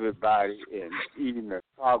 Everybody, and even the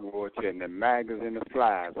cockroach and the maggots and the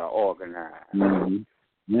flies are organized. Mm-hmm.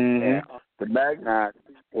 Mm-hmm. The organized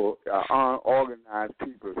people are unorganized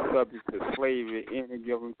people subject to slavery at any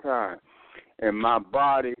given time. And my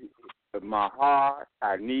body, my heart,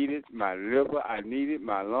 I need it. My liver, I need it.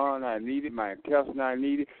 My lung, I need it. My intestine, I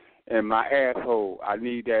need it. And my asshole, I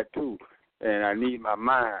need that too. And I need my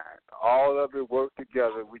mind. All of it work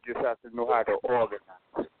together. We just have to know how to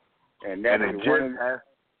organize. And that's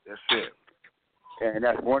that's it. And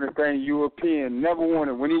that's one of the things European never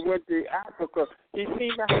wanted. When he went to Africa, he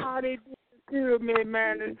seen how they did the pyramid,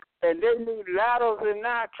 man, and they need ladders and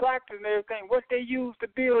now tractors and everything. What they used to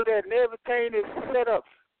build that and everything is set up.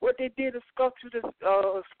 What they did to sculpture the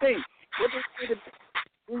state. What they did to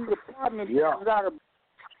these apartments out of.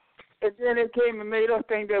 And then they came and made us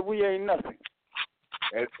think that we ain't nothing.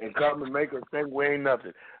 And come and make us think we ain't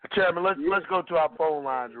nothing. Chairman, let's go to our phone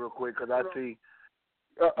lines real quick because I see.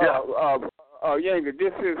 Yanga,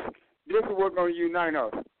 this is what's going to unite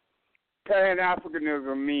us.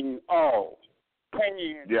 Pan-Africanism means all. Pan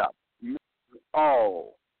means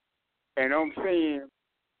all. And I'm saying,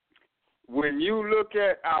 when you look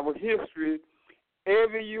at our history,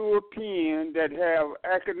 every European that have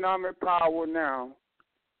economic power now,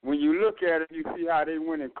 when you look at it, you see how they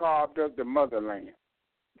went and carved up the motherland.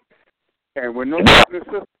 And when those sisters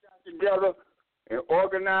got together and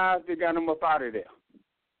organized, they got them up out of there.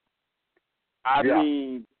 I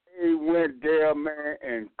mean, they went there, man,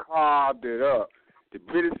 and carved it up. The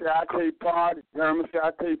British said, I take part. The Germans said,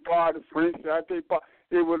 I take part. The French said, I take part.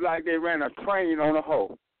 It was like they ran a train on a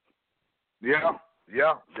hoe. They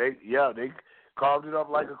carved it up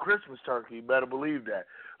like a Christmas turkey. You better believe that.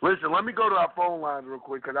 Listen, let me go to our phone lines real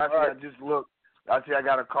quick because I just looked. I see I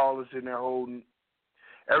got a caller sitting there holding.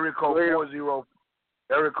 Area code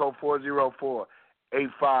 404-8594.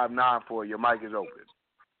 Your mic is open.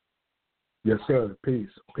 Yes, sir. Peace,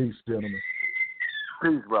 gentlemen.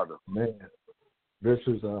 Peace, brother. Man, this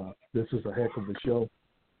is a heck of a show.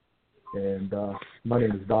 And my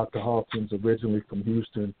name is Dr. Hawkins, originally from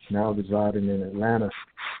Houston, now residing in Atlanta.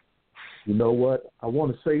 You know what? I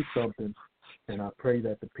want to say something, and I pray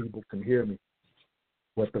that the people can hear me.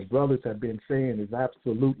 What the brothers have been saying is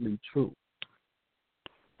absolutely true.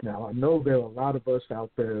 Now, I know there are a lot of us out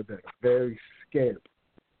there that are very scared.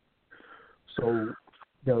 So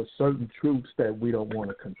there are certain truths that we don't want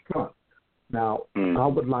to confront. Now, I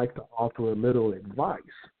would like to offer a little advice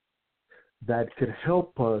that could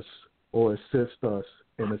help us or assist us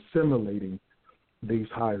in assimilating these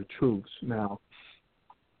higher truths. Now,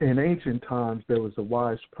 in ancient times, there was a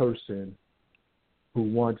wise person who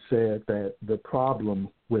once said that the problem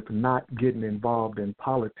with not getting involved in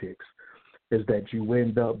politics is that you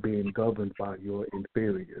end up being governed by your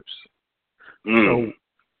inferiors. So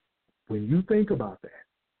when you think about that,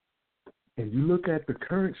 and you look at the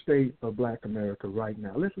current state of Black America right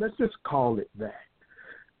now, let's just call it that,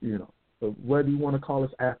 you know, whether you want to call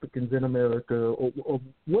us Africans in America or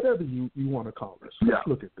whatever you want to call us. Let's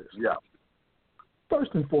look at this. Yeah.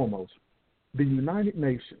 First and foremost, the United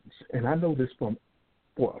Nations, and I know this for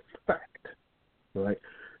a fact, right?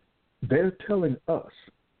 They're telling us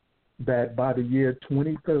that by the year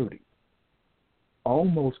 2030,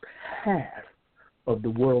 almost half of the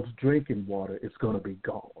world's drinking water is going to be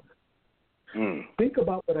gone. Think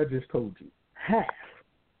about what I just told you. Half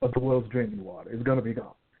of the world's drinking water is going to be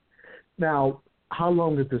gone. Now, how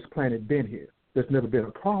long has this planet been here? There's never been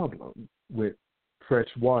a problem with fresh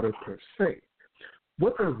water per se.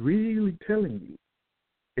 What they're really telling you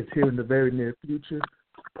is here in the very near future,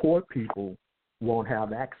 poor people won't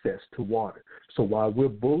have access to water. So while we're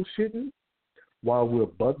bullshitting, while we're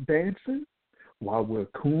buck dancing, while we're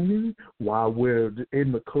cooning, while we're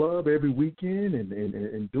in the club every weekend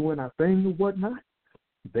and doing our thing and whatnot,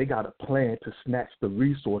 they got a plan to snatch the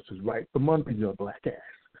resources right from under your black ass.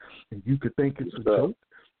 And you could think it's a joke.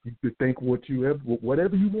 You could think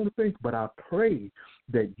whatever you want to think, but I pray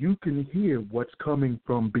that you can hear what's coming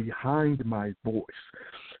from behind my voice.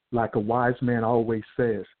 Like a wise man always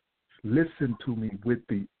says, listen to me with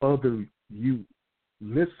the other you.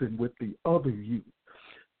 Listen with the other you.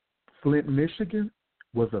 Flint, Michigan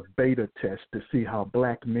was a beta test to see how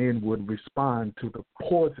black men would respond to the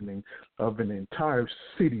poisoning of an entire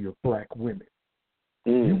city of black women.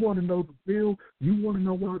 You want to know the deal? You want to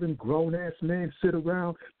know why them grown-ass men sit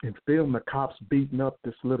around and film the cops beating up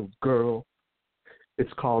this little girl?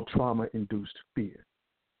 It's called trauma-induced fear.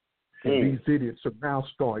 And these idiots are now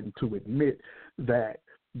starting to admit that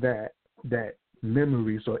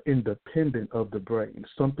memories are independent of the brain,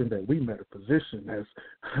 something that we metaphysicians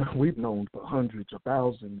we've known for hundreds of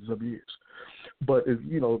thousands of years. But if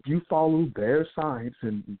you follow their science,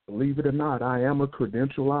 and believe it or not, I am a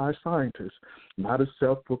credentialized scientist, not a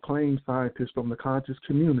self-proclaimed scientist from the conscious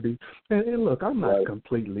community. And look, I'm not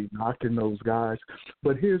completely knocking those guys,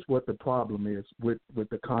 but here's what the problem is with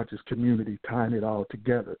the conscious community tying it all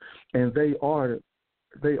together. And they are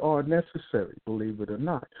necessary, believe it or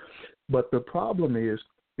not. But the problem is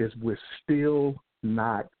we're still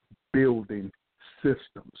not building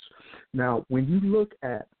systems. Now, when you look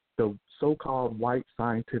at the so-called white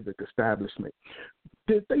scientific establishment,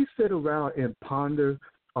 did they sit around and ponder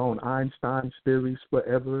on Einstein's theories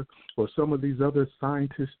forever or some of these other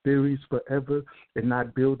scientists' theories forever and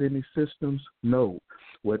not build any systems? No.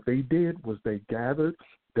 What they did was they gathered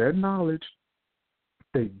their knowledge,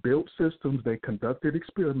 they built systems, they conducted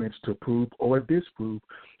experiments to prove or disprove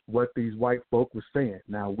what these white folk were saying.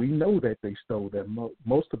 Now, we know that they stole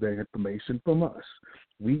most of their information from us.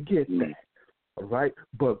 We get that, all right?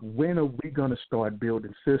 But when are we going to start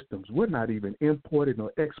building systems? We're not even importing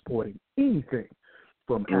or exporting anything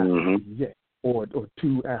from Africa yet or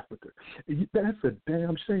to Africa. That's a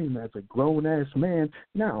damn shame as a grown-ass man.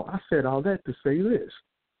 Now, I said all that to say this.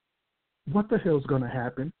 What the hell's going to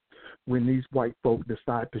happen when these white folk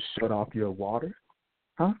decide to shut off your water?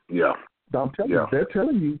 Huh? Yeah. I'm telling you, they're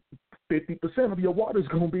telling you 50% of your water is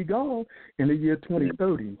going to be gone in the year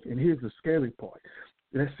 2030. And here's the scary part.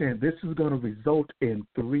 They're saying this is going to result in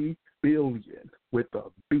 3 billion with a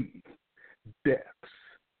B deaths.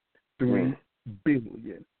 3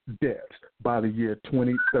 billion deaths by the year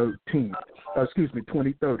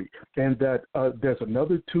 2030. And that there's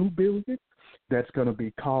another 2 billion that's going to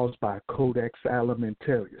be caused by Codex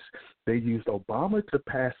Alimentarius. They used Obama to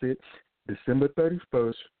pass it December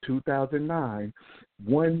 31st, 2009,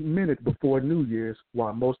 1 minute before New Year's,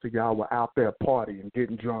 while most of y'all were out there partying,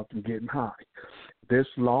 getting drunk, and getting high. This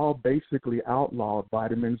law basically outlawed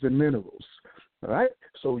vitamins and minerals. All right?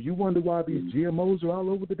 So you wonder why these GMOs are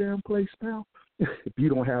all over the damn place now? If you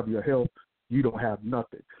don't have your health, you don't have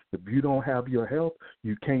nothing. If you don't have your health,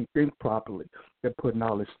 you can't think properly. They're putting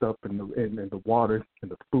all this stuff in the water, in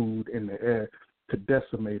the food, in the air to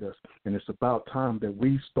decimate us. And it's about time that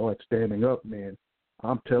we start standing up, man.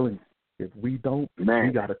 I'm telling you, if we don't, we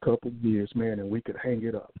got a couple years, man, and we could hang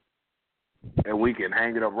it up. And we can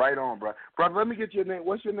hang it up right on, bro. Brother, let me get your name.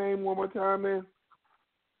 What's your name one more time, man?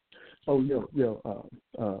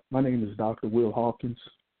 My name is Dr. Will Hawkins.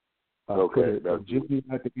 Okay. Jimmy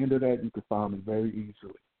at the end of that, you can find me very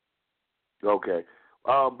easily. Okay.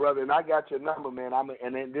 brother, and I got your number, man.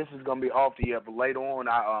 And then this is gonna be off the air, but later on,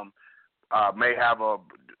 I may have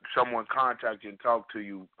someone contact you and talk to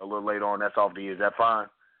you a little later on. That's off the air. Is that fine,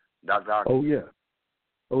 Dr. Oh yeah.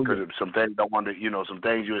 Because some things I wanted, some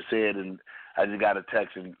things you had said, and I just got a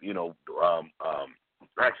text, and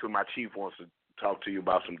actually my chief wants to talk to you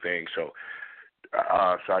about some things, so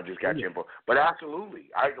I just got your info. But absolutely,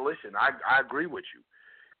 I agree with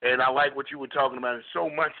you, and I like what you were talking about. There's so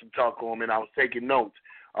much to talk on, and I was taking notes.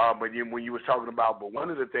 But when you were talking about, but one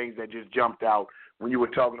of the things that just jumped out when you were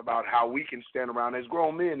talking about how we can stand around as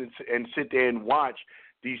grown men and sit there and watch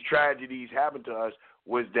these tragedies happen to us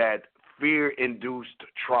was that fear-induced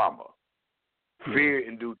trauma.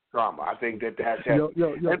 Fear-induced trauma. I think that's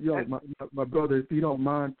my brother, if you don't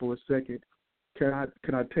mind for a second, can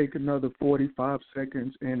I take another 45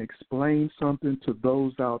 seconds and explain something to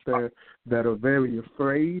those out there that are very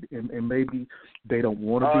afraid and maybe they don't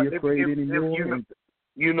want to be afraid anymore?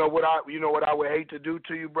 You know what I would hate to do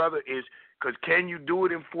to you, brother, is because can you do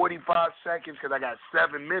it in 45 seconds? Because I got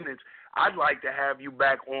 7 minutes. I'd like to have you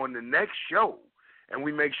back on the next show, and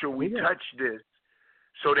we make sure we touch this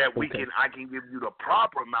so that I can give you the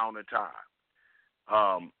proper amount of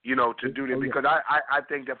time, to do this, because I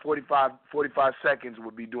think that 45 seconds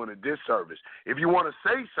would be doing a disservice. If you want to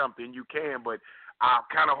say something, you can, but I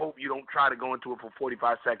kind of hope you don't try to go into it for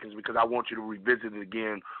 45 seconds because I want you to revisit it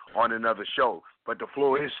again on another show. But the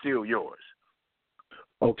floor is still yours.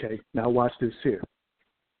 Okay, now watch this here.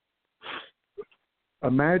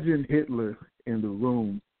 Imagine Hitler in the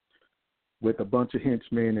room with a bunch of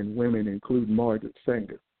henchmen and women, including Margaret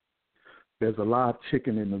Sanger. There's a live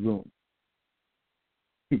chicken in the room.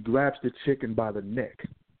 He grabs the chicken by the neck.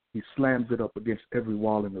 He slams it up against every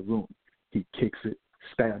wall in the room. He kicks it,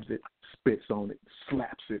 stabs it, spits on it,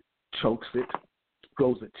 slaps it, chokes it,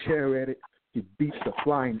 throws a chair at it. He beats the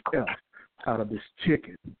flying F out of this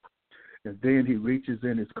chicken. And then he reaches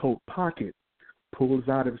in his coat pocket, pulls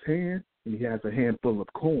out his hand, and he has a handful of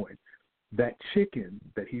coin. That chicken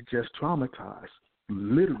that he just traumatized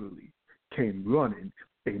literally came running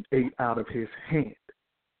and ate out of his hand.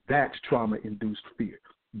 That's trauma-induced fear.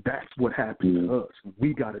 That's what happened to us.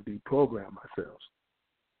 We got to deprogram ourselves.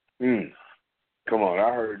 Come on,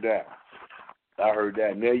 I heard that.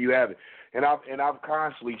 And there you have it. And I've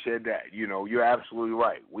constantly said that. You're absolutely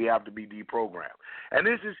right. We have to be deprogrammed. And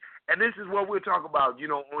this is what we'll talk about.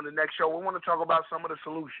 On the next show, we want to talk about some of the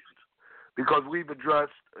solutions, because we've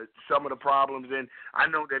addressed some of the problems, and I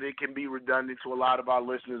know that it can be redundant to a lot of our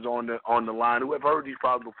listeners on the line who have heard these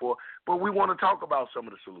problems before, but we want to talk about some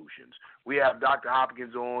of the solutions. We have Dr.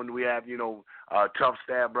 Hopkins on. We have, Tough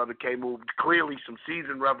Stab, Brother K-Move, clearly some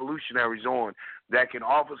seasoned revolutionaries on that can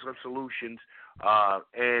offer some solutions,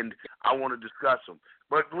 and I want to discuss them.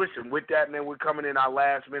 But listen, with that, man, we're coming in our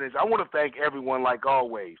last minutes. I want to thank everyone, like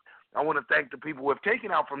always. I want to thank the people who have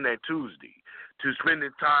taken out from that Tuesday to spend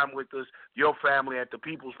this time with us, your family at the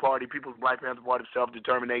People's Party, People's Black Panther Party of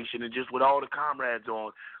Self-Determination, and just with all the comrades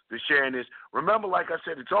on to sharing this. Remember, like I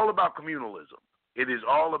said, it's all about communalism. It is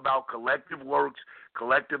all about collective works,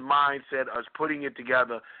 collective mindset, us putting it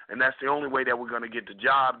together, and that's the only way that we're going to get the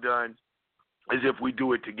job done is if we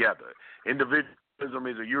do it together. Individualism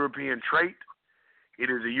is a European trait. It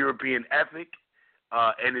is a European ethic.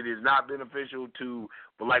 And it is not beneficial to,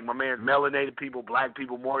 like my man, melanated people, black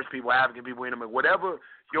people, Moorish people, African people, whatever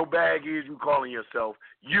your bag is you calling yourself,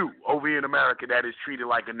 you over here in America that is treated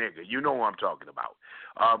like a nigga. You know what I'm talking about.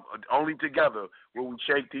 Only together will we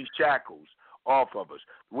shake these shackles off of us.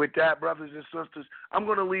 With that, brothers and sisters, I'm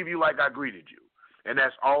going to leave you like I greeted you, and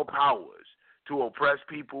that's all powers to oppressed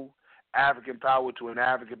people, African power to an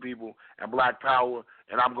African people, and black power.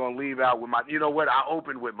 And I'm going to leave out with my, I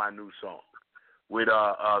opened with my new song. But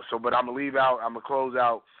I'm gonna leave out. I'm gonna close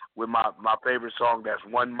out with my favorite song. That's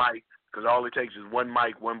One Mic, because all it takes is one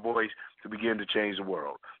mic, one voice to begin to change the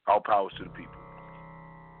world. All powers to the people.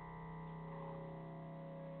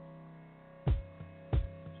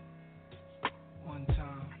 One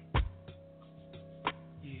time,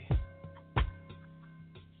 yeah.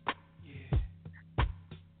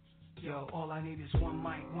 Yo, all I need is one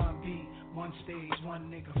mic, one beat, one stage,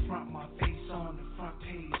 one nigga front my face on the front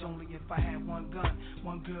page. Only if I had one gun,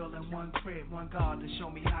 one girl and one crib, one God to show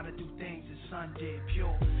me how to do things his son did.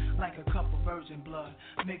 Pure, like a cup of virgin blood,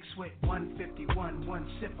 mixed with 151, one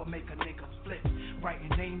sip will make a nigga flip. Writing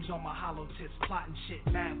names on my hollow tips, plotting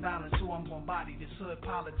shit, mad balance, who I'm gonna body. This hood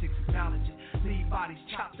politics acknowledge it. Leave bodies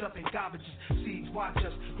chopped up in garbages. Seeds watch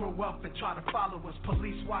us grow up and try to follow us.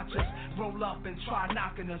 Police watch us roll up and try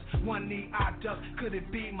knocking us. One one knee, I duck. Could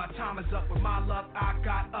it be my time is up? With my luck, I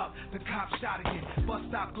got up. The cop shot again. Bus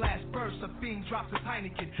stop glass burst. A fiend drops his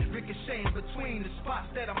Heineken. Ricocheting between the spots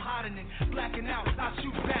that I'm hiding in. Blacking out, I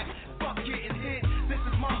shoot back. Fuck getting hit. This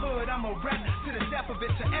is my hood. I'm a rap to the death of it.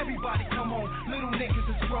 To everybody, come on. Little niggas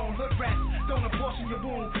is grown. Hood rats. Don't abortion your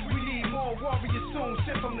wound. We need more warriors soon.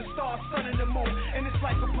 Shit from the stars, sun, and the moon. And it's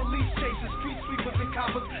like a police chase. Street sweepers and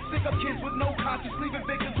coppers. Stick up kids with no conscience. Leaving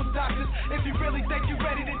victims with doctors. If you really think you're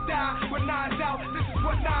ready to die, with nines out, this is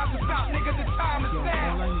what nines about, nigga. The time is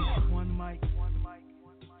now. All I need is one mic.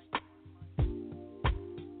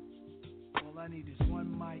 All I need is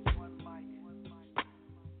one mic. That's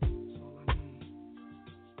all I need.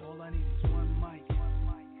 All I need is one mic.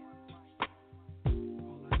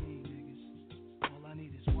 All I need, niggas. All I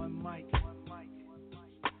need is one mic.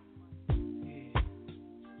 Yeah.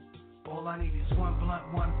 All I need is one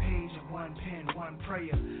blunt, one page, and one pen, one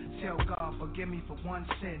prayer. Tell God, forgive me for one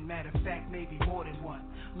sin. Matter of fact, maybe more than one.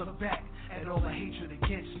 Look back at all the hatred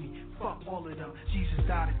against me. Fuck all of them. Jesus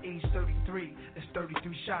died at age 33. That's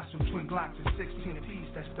 33 shots from twin Glocks at 16 apiece.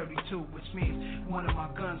 That's 32, which means one of my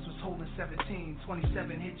guns was holding 17.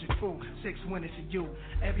 27 hit your crew, 6 went it to you.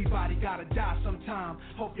 Everybody gotta die sometime.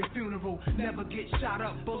 Hope your funeral never get shot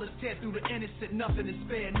up. Bullets tear through the innocent, nothing is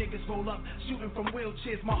spared. Niggas roll up, shooting from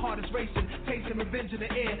wheelchairs. My heart is racing, tasting revenge in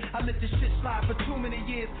the air. I let this shit slide for too many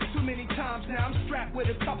years, too many times. Now I'm strapped with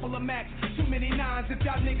a couple of Macs, too many nines. If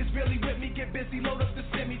y'all niggas really with me, get busy, load up the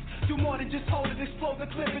semis. Do more than just hold it, explode the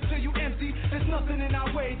clip until you empty. There's nothing in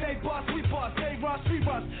our way. They bust, we bust. They rush, we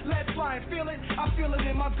rush. Lead flying, feel it? I feel it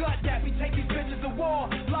in my gut that we take these bitches to war.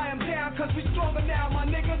 Lie them down, cause we stronger now, my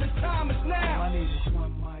nigga. The time is now. All I need is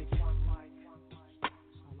one mic. That's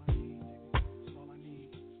all I need, nigga. That's all I need.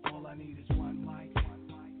 All I need is one mic.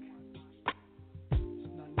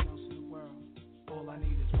 There's nothing else in the world. All I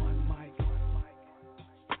need is one mic.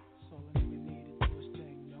 That's all a nigga need to do his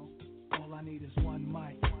thing, you know? All I need is one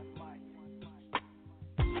mic.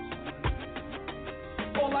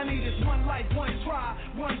 All I need is one life, one try,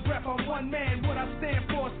 one breath, I'm one man. What I stand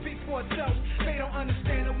for speaks for itself. They don't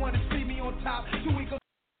understand and want to see me on top. 2 weeks.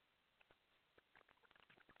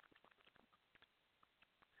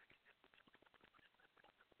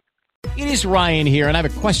 It is Ryan here, and I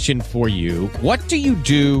have a question for you. What do you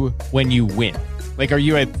do when you win? Like, are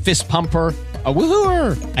you a fist pumper, a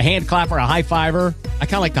woohooer, a hand clapper, a high fiver? I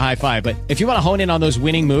kind of like the high five, but if you want to hone in on those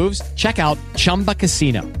winning moves, check out Chumba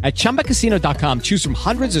Casino. At ChumbaCasino.com, choose from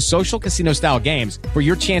hundreds of social casino-style games for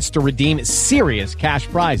your chance to redeem serious cash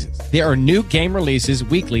prizes. There are new game releases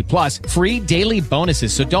weekly, plus free daily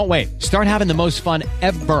bonuses. So don't wait. Start having the most fun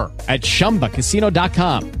ever at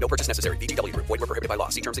ChumbaCasino.com. No purchase necessary. VGW Group. Void where prohibited by law.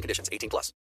 See terms and conditions. 18+.